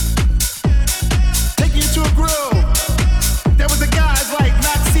 Take you to a groove. There was the guys like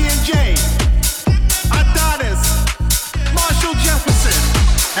Nazi and Jay, Adonis, Marshall Jefferson,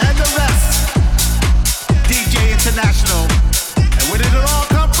 and the rest. DJ International. And where did it all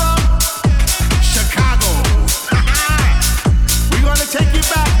come from? Chicago. We're gonna take you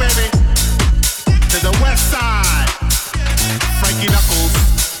back, baby, to the west side. Frankie Knuckles,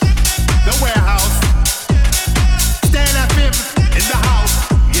 the warehouse. Stand up in the house.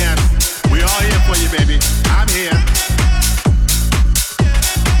 Yes, we all here for you, baby. I'm here.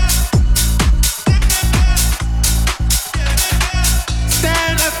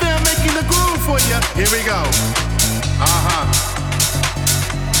 Stand FM making the groove for you. Here we go.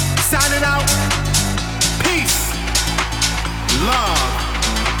 Signing out. Peace, love,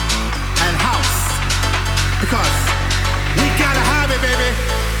 and house. Because we gotta have it, baby.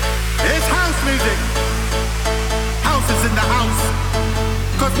 It's house music. House is in the house.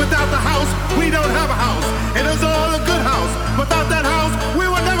 Cause without the house, we don't have a house. It is all a good house. Without that house, we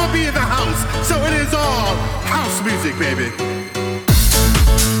will never be in the house. So it is all house music, baby.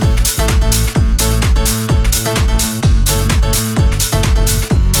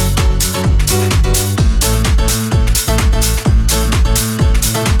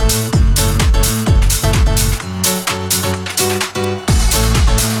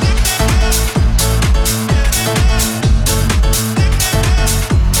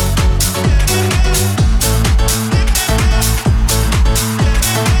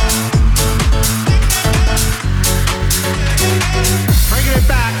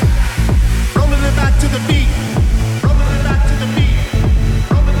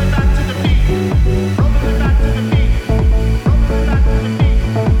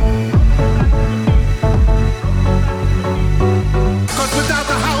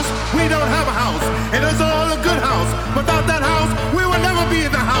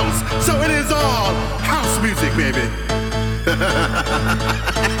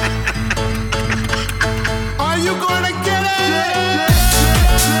 Are you gonna get it?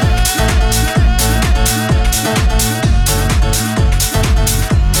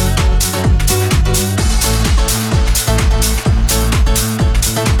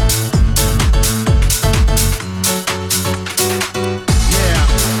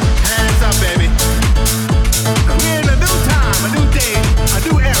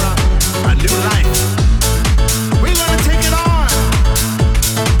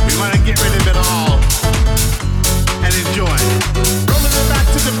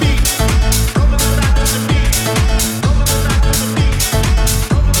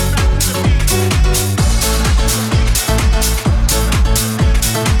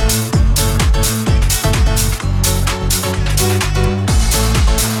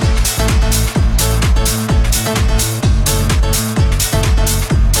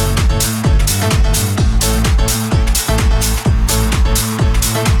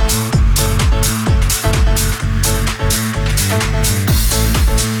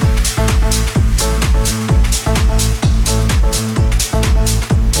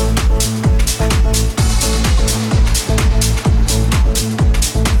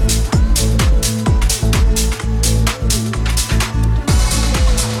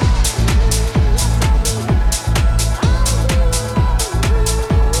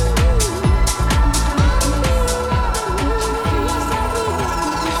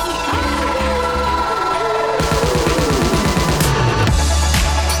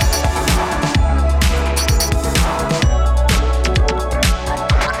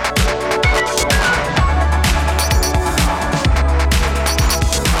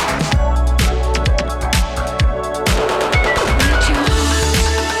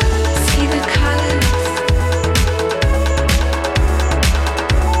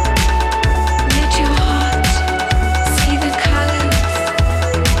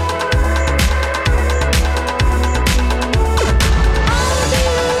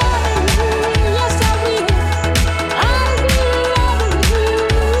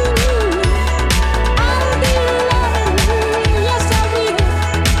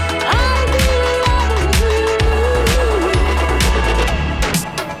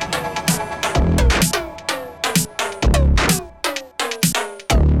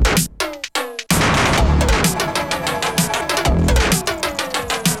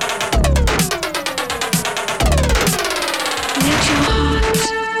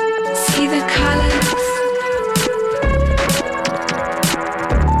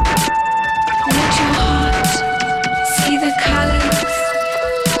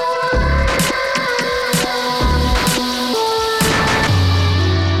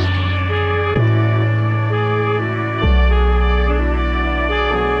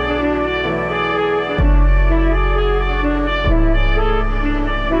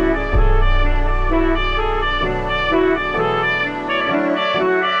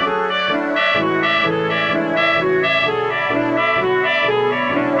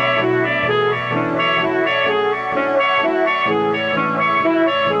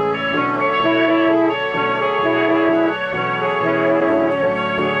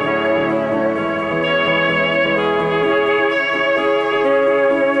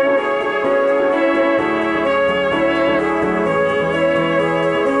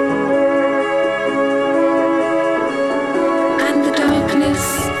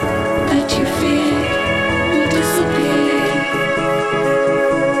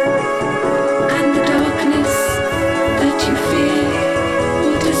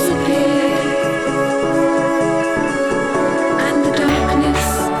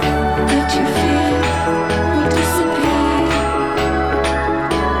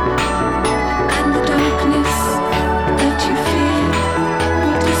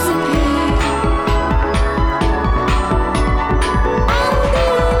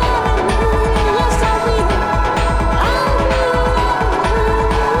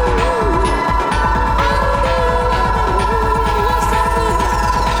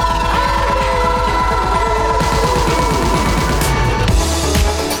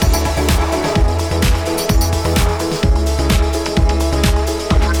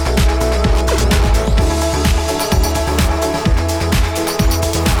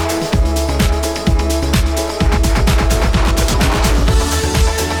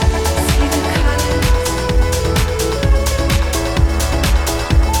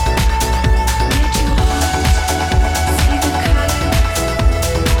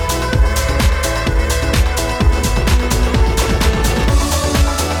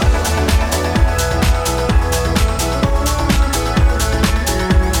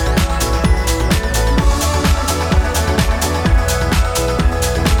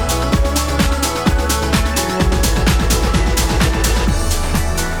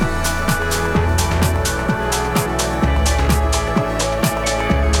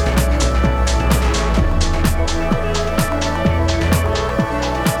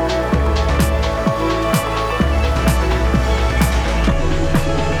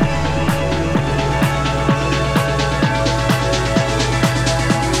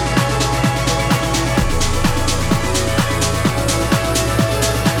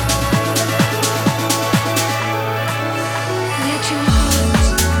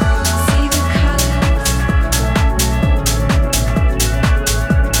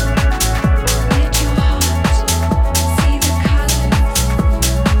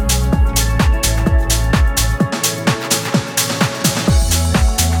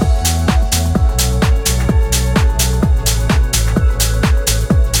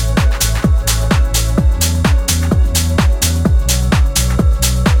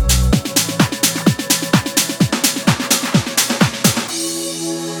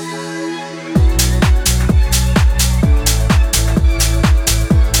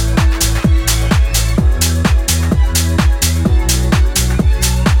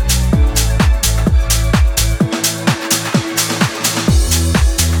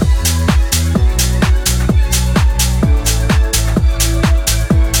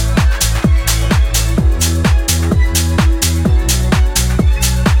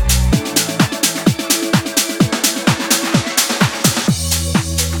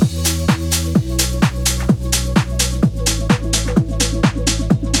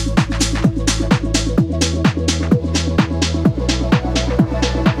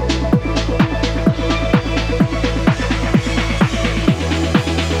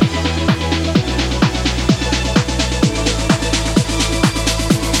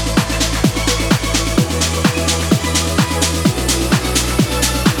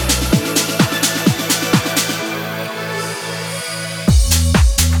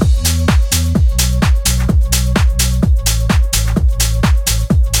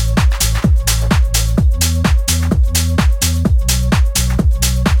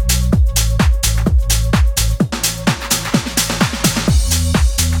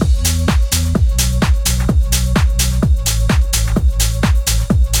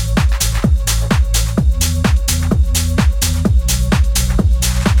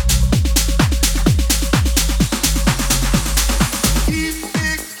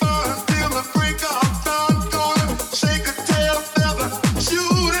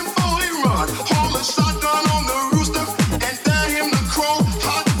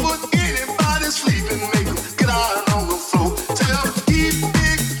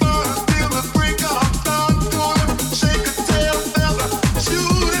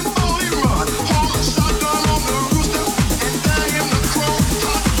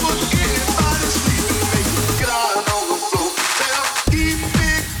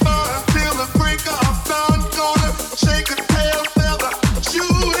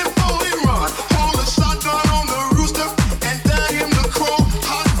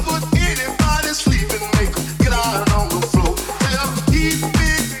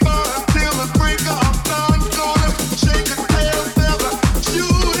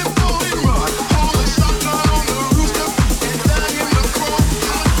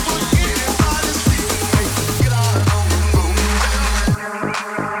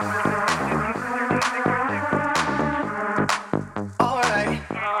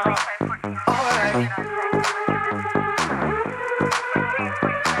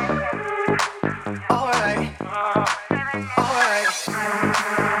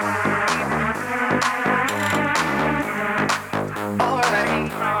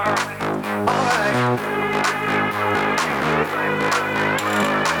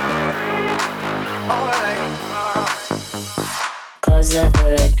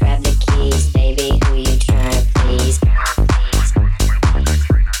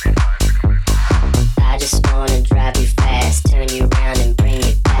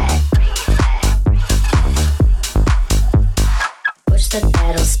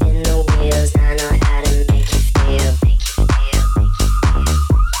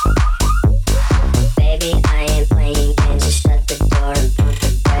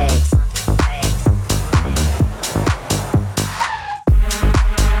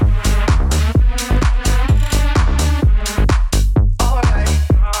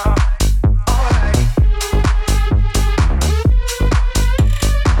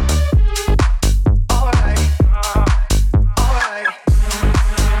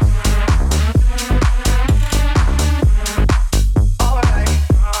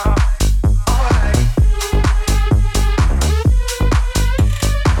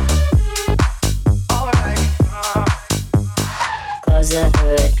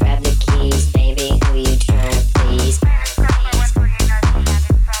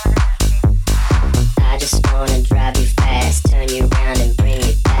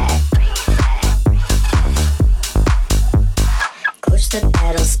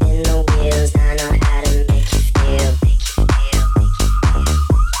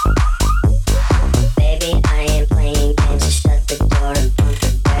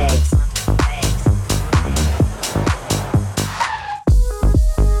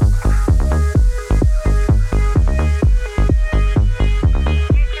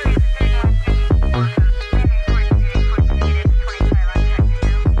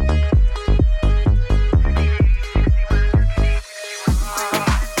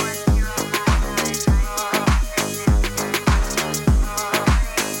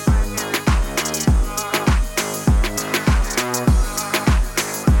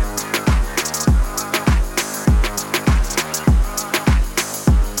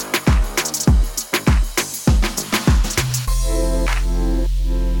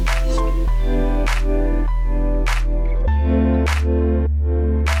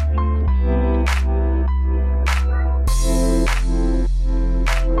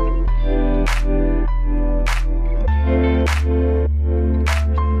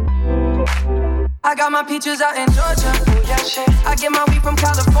 I got my peaches out in Georgia, oh yeah shit. I get my weed from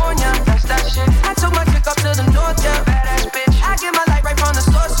California, that's that shit. I took my chick up to the north, yeah, badass bitch. I get my light right from the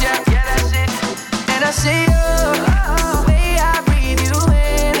source, yeah, yeah that's it. And I see you, the way I breathe you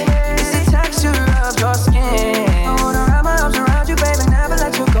in, it's the texture of your skin. I wanna wrap my arms around you, baby, never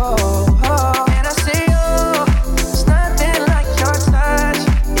let you go. And I see you, it's nothing like your touch.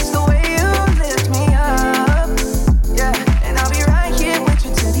 It's the way you lift me up, yeah. And I'll be right here with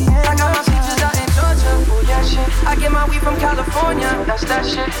you till the end. I got my peaches out in Georgia, oh yeah shit. I get my weed from California, that's that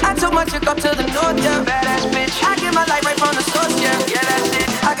shit. I took my chick up to the north, yeah, badass bitch. I get my light right from the source, yeah, yeah that's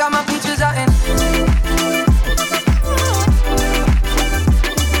it. I got my peaches out in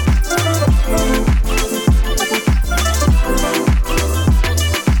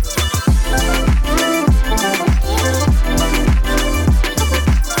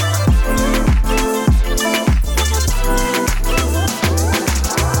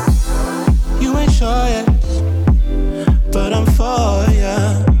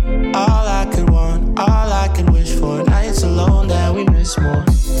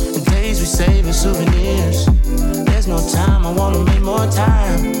souvenirs. There's no time, I wanna make more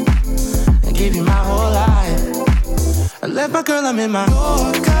time and give you my whole life. I left my girl, I'm in my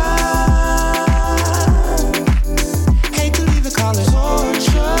Yorker. Hate to leave it, call it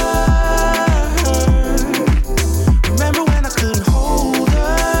torture. Remember when I couldn't hold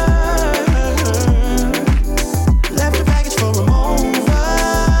her? Left the baggage for a moment.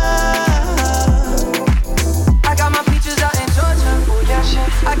 I got my peaches out in Georgia, oh yeah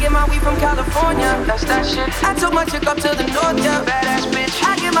shit. I get my weed from California, that's that shit. I took my chick up to the north, yeah, badass bitch.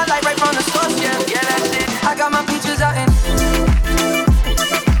 I get my light right from the source, yeah, yeah that's it. I got my peaches out in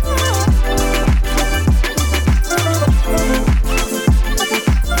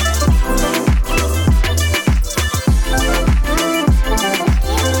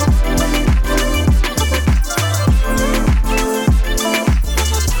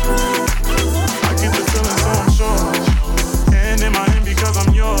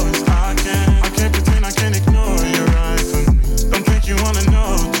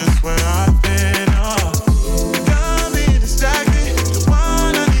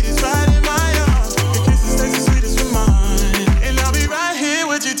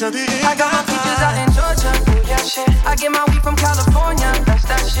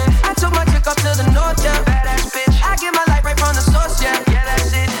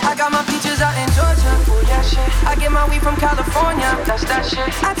California, that's that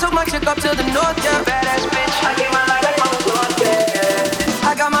shit. I took my chick up to the north, yeah, badass bitch. I gave my life on the Lord, yeah.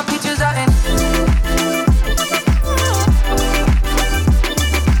 I got my peaches out in.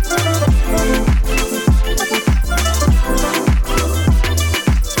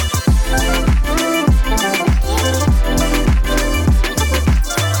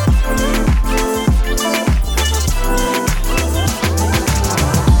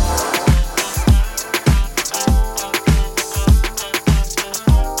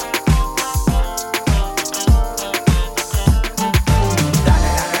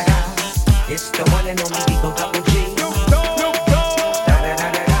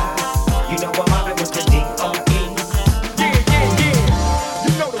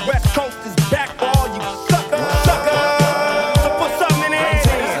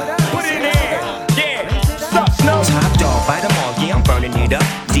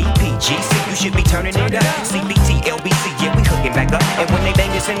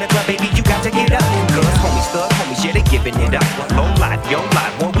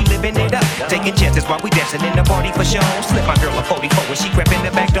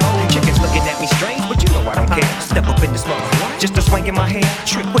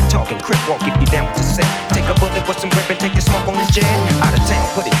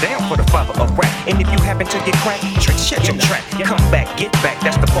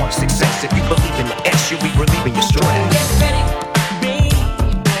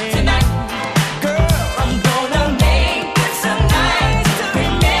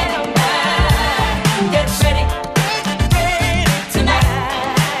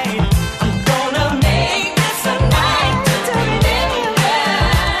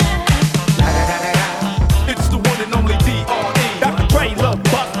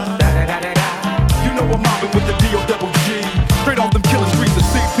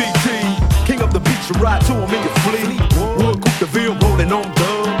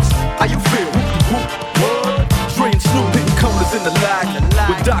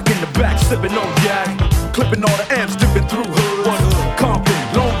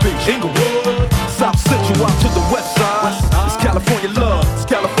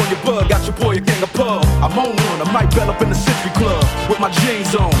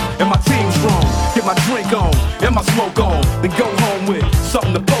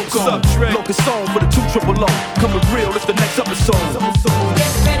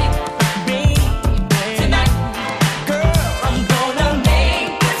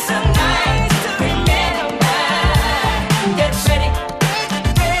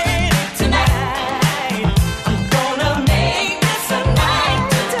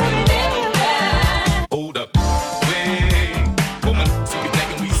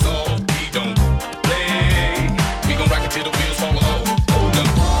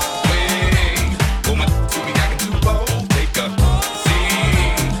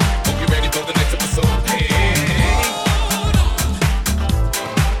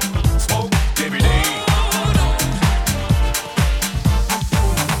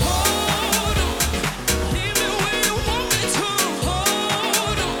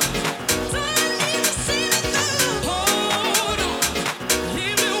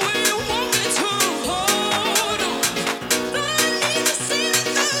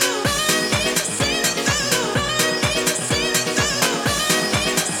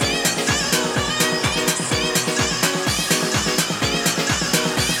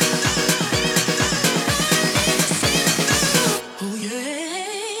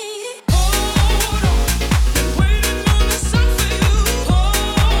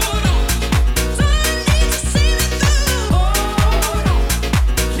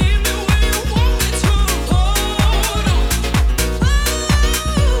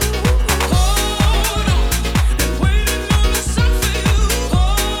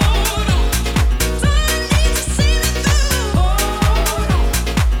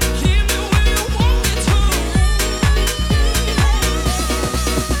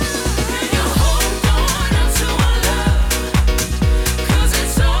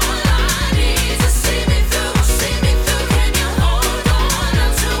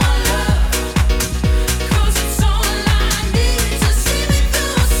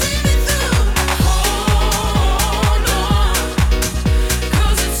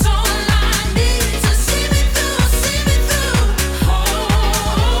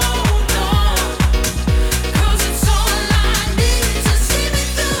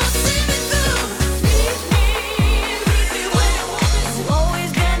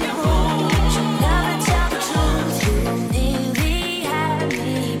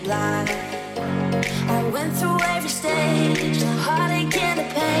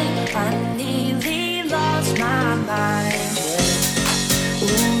 I nearly lost my mind.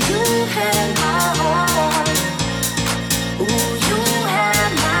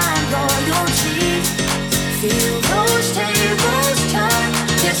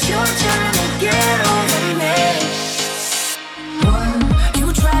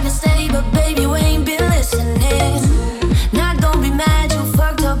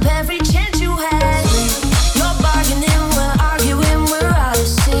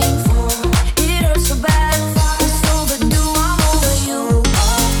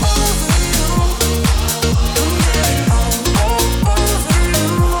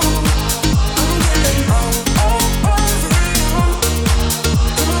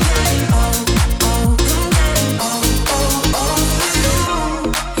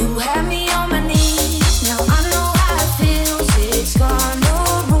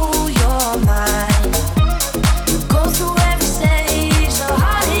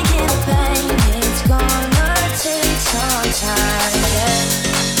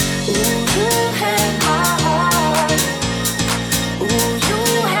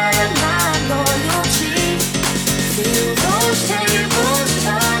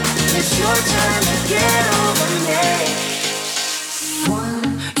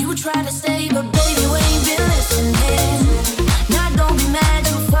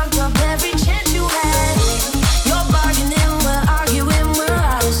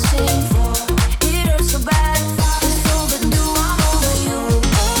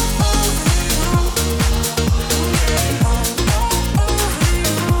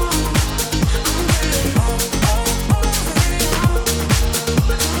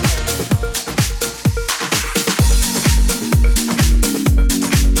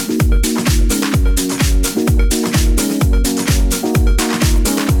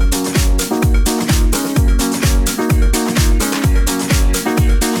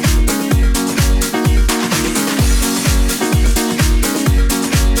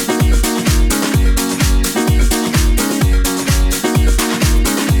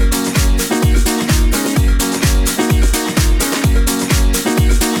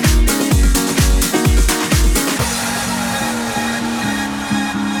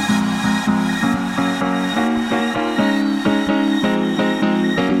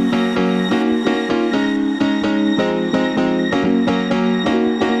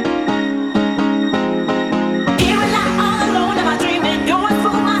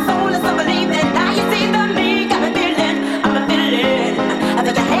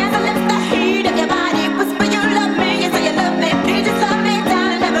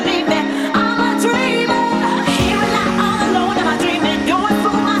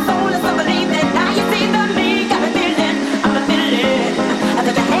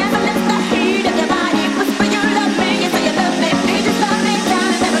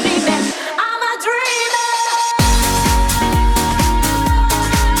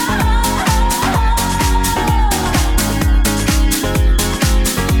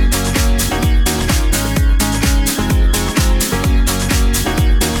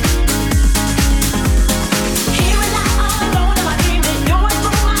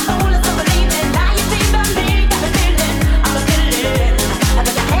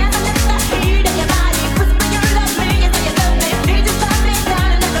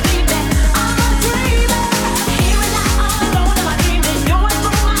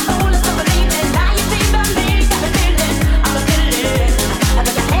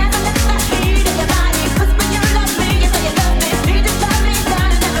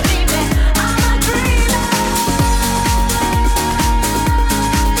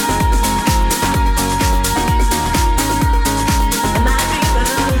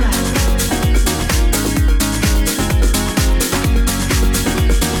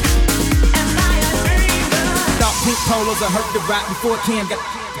 Pink polos are hurt the rock before Cam got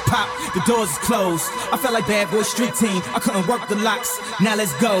the pop. The doors is closed. I felt like bad boy street team. I couldn't work the locks. Now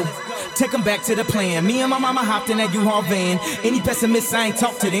let's go. Take them back to the plan. Me and my mama hopped in that U-Haul van. Any pessimists, I ain't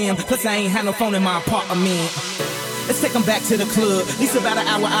talk to them. Plus I ain't had no phone in my apartment. Let's take them back to the club. At least about an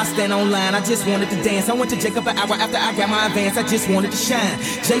hour I stand online. I just wanted to dance. I went to Jacob an hour after I got my advance. I just wanted to shine.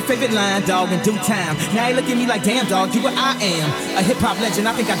 Jay favorite line, dog, in due time. Now he look at me like, damn dog, you what I am. A hip-hop legend.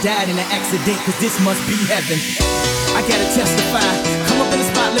 I think I died in an accident, cause this must be heaven. I gotta testify. Come up in the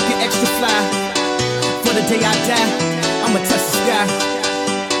spot looking extra fly. For the day I die, I'ma touch the sky.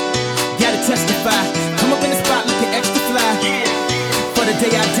 Gotta testify. Come up in the spot looking extra fly. For the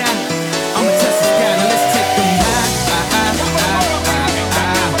day I die, I'ma touch the sky. Now let's take them high.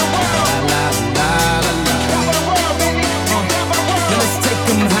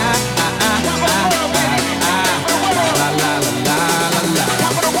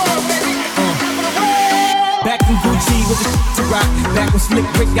 Back when Slick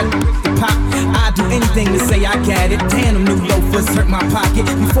Rick got the pop, I'd do anything to say I got it. Damn, them new loafers hurt my pocket.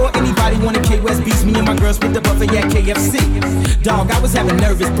 Before anybody wanted K-West beats, me and my girls split the buffet at KFC. Dog, I was having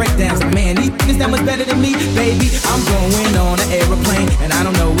nervous breakdowns. Like, man, these niggas that much better than me. Baby, I'm going on an aeroplane, and I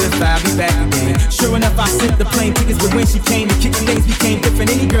don't know if I'll be back again. Sure enough, I sent the plane tickets, but when she came, the kitchen things became different.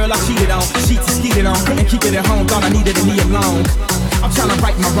 Any girl I cheated on, sheets and skeeted on, couldn't keep it at home, thought I needed to leave alone. I'm trying to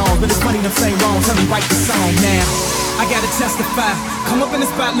right my wrongs, but it's funny them same wrongs. Let me write the song now. I gotta testify. Come up in the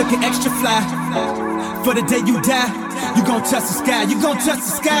spot looking extra fly. For the day you die, you gon' touch the sky. You gon' touch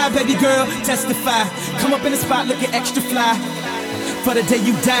the sky, baby girl. Testify. Come up in the spot looking extra fly. For the day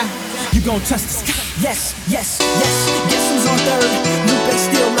you die, you gon' touch the sky. Yes, yes, yes. Guess who's on third? Lupe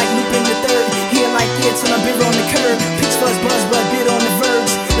still like Lupe in the third. Here like it till I'm bitter on the curb. Pitch fuzz buzz, but bit on the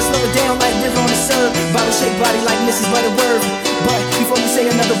verge. Let's slow it down like river on the serve. Bottle shaped body like Mrs. Butterworth. But before you say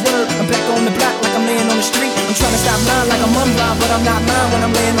another word, I'm back on the block like I'm laying on the street. I'm trying to stop lying like I'm unblind, but I'm not lying when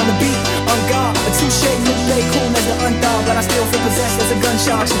I'm laying on the beat. On guard, a touche, Lupe cool as the undog, but I still feel possessed as a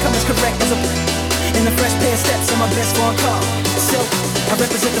gunshot. She come as correct as a in the fresh pair of steps on my best phone call. So I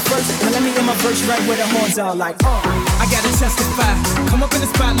represent the first, and let me in my verse right where the horns are like. I gotta testify. Come up in the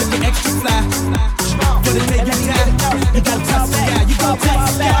spot looking extra fly. For the day you die, you gon' touch the sky. You gon' touch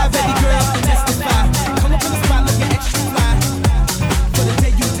the sky, baby girl. Testify. Come up in the spot looking extra fly. For the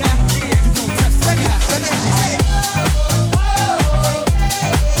day you die, you gon' touch the sky.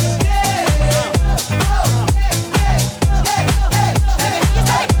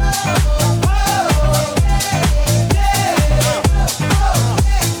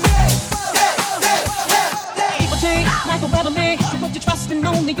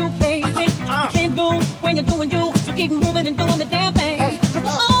 Only you, baby. You can't lose when you're doing you. So keep moving and doing the damn thing. Come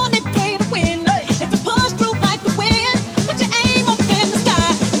on and play to win. If you push through like the wind, put your aim up in the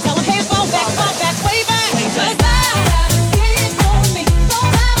sky. And tell them hands fall back, way back. Cause I keep on me, no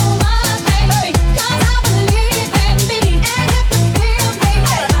matter what, baby. Cause I believe in me, and if you feel me,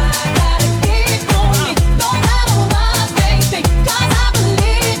 I gotta keep on me, no matter what, baby. Cause I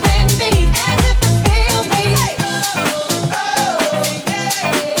believe in me, and if you feel me.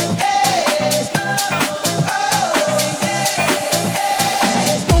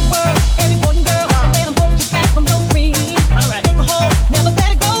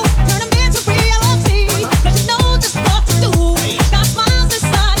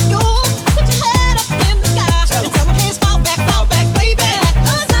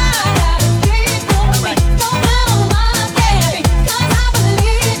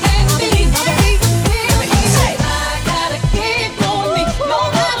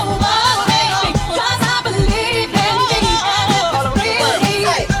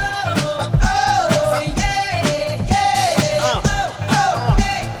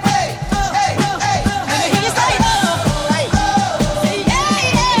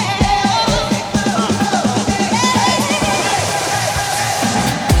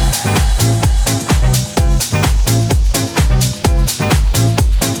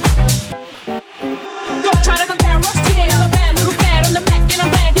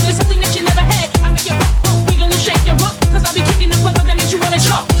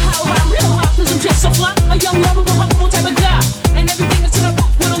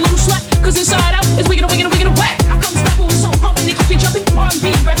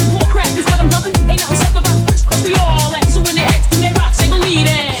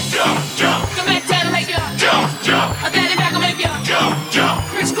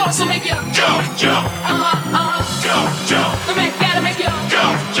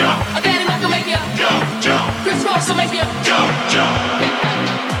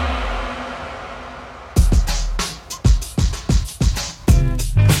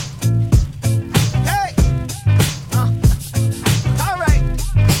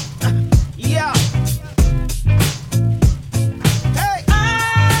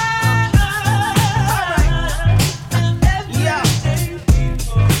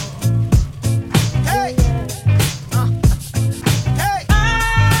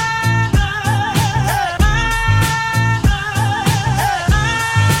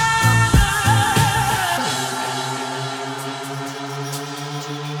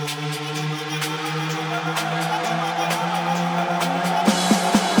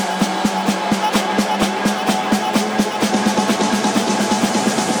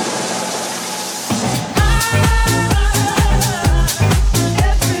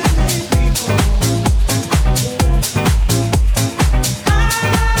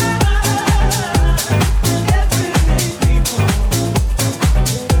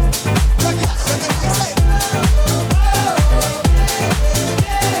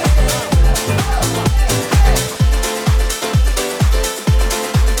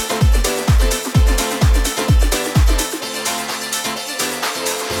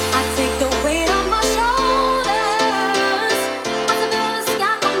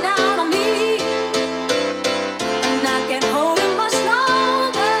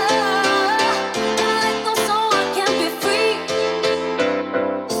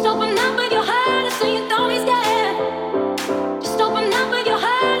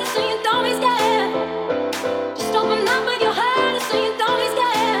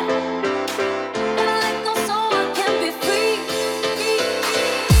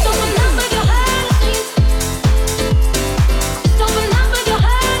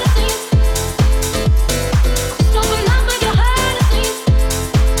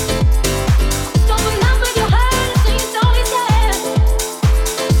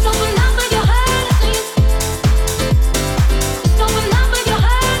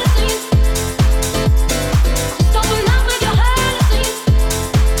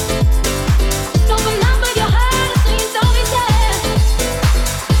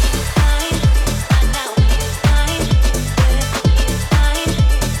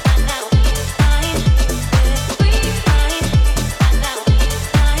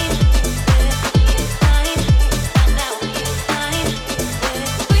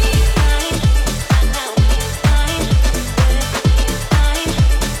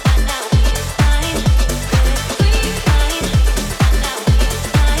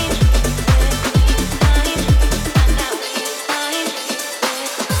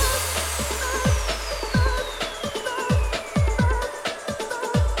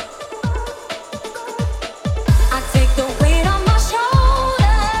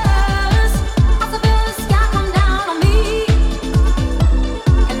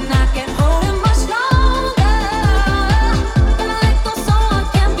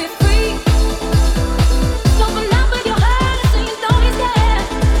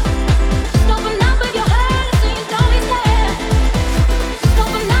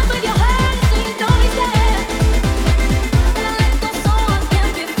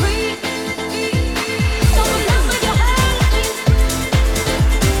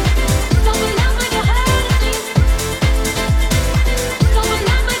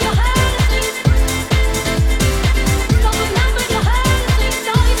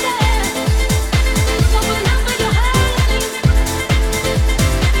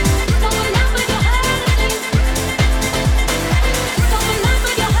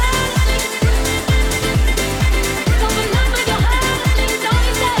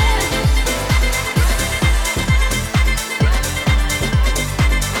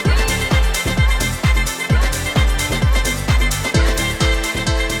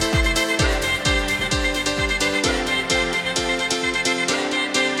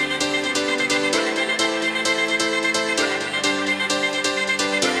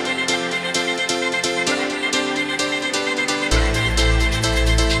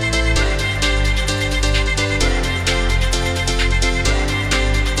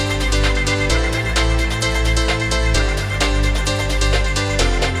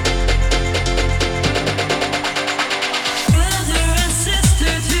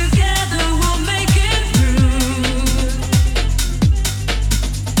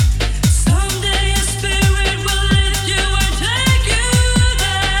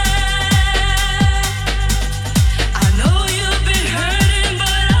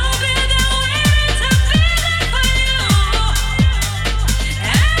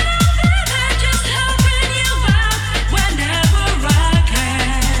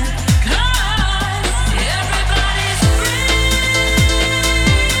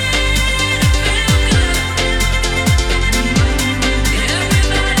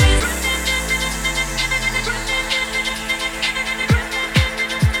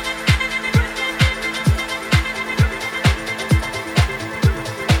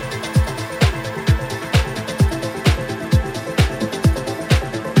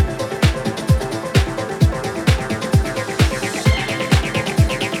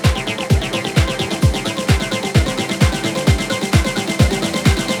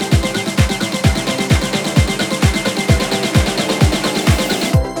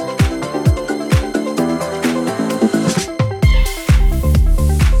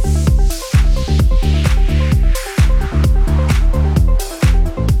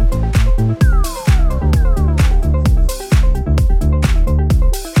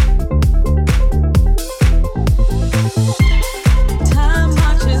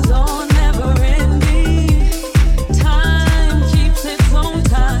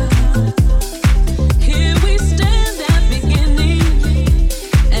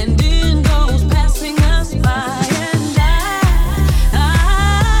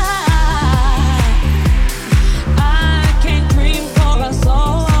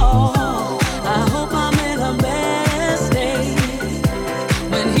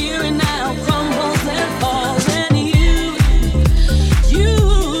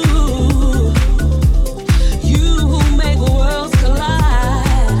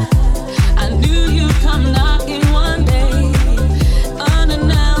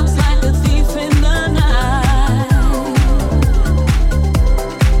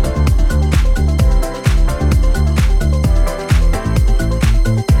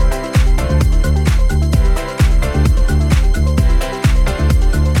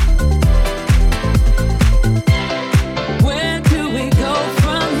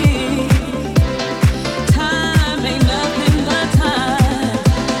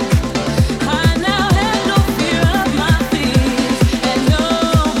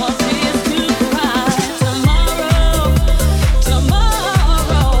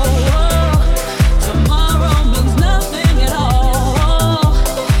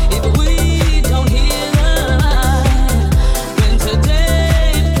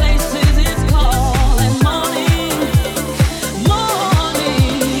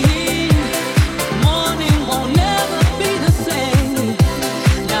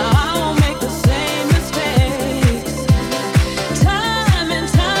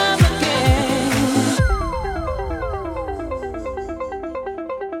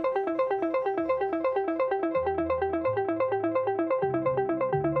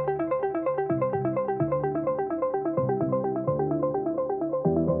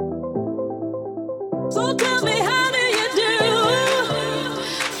 So tell me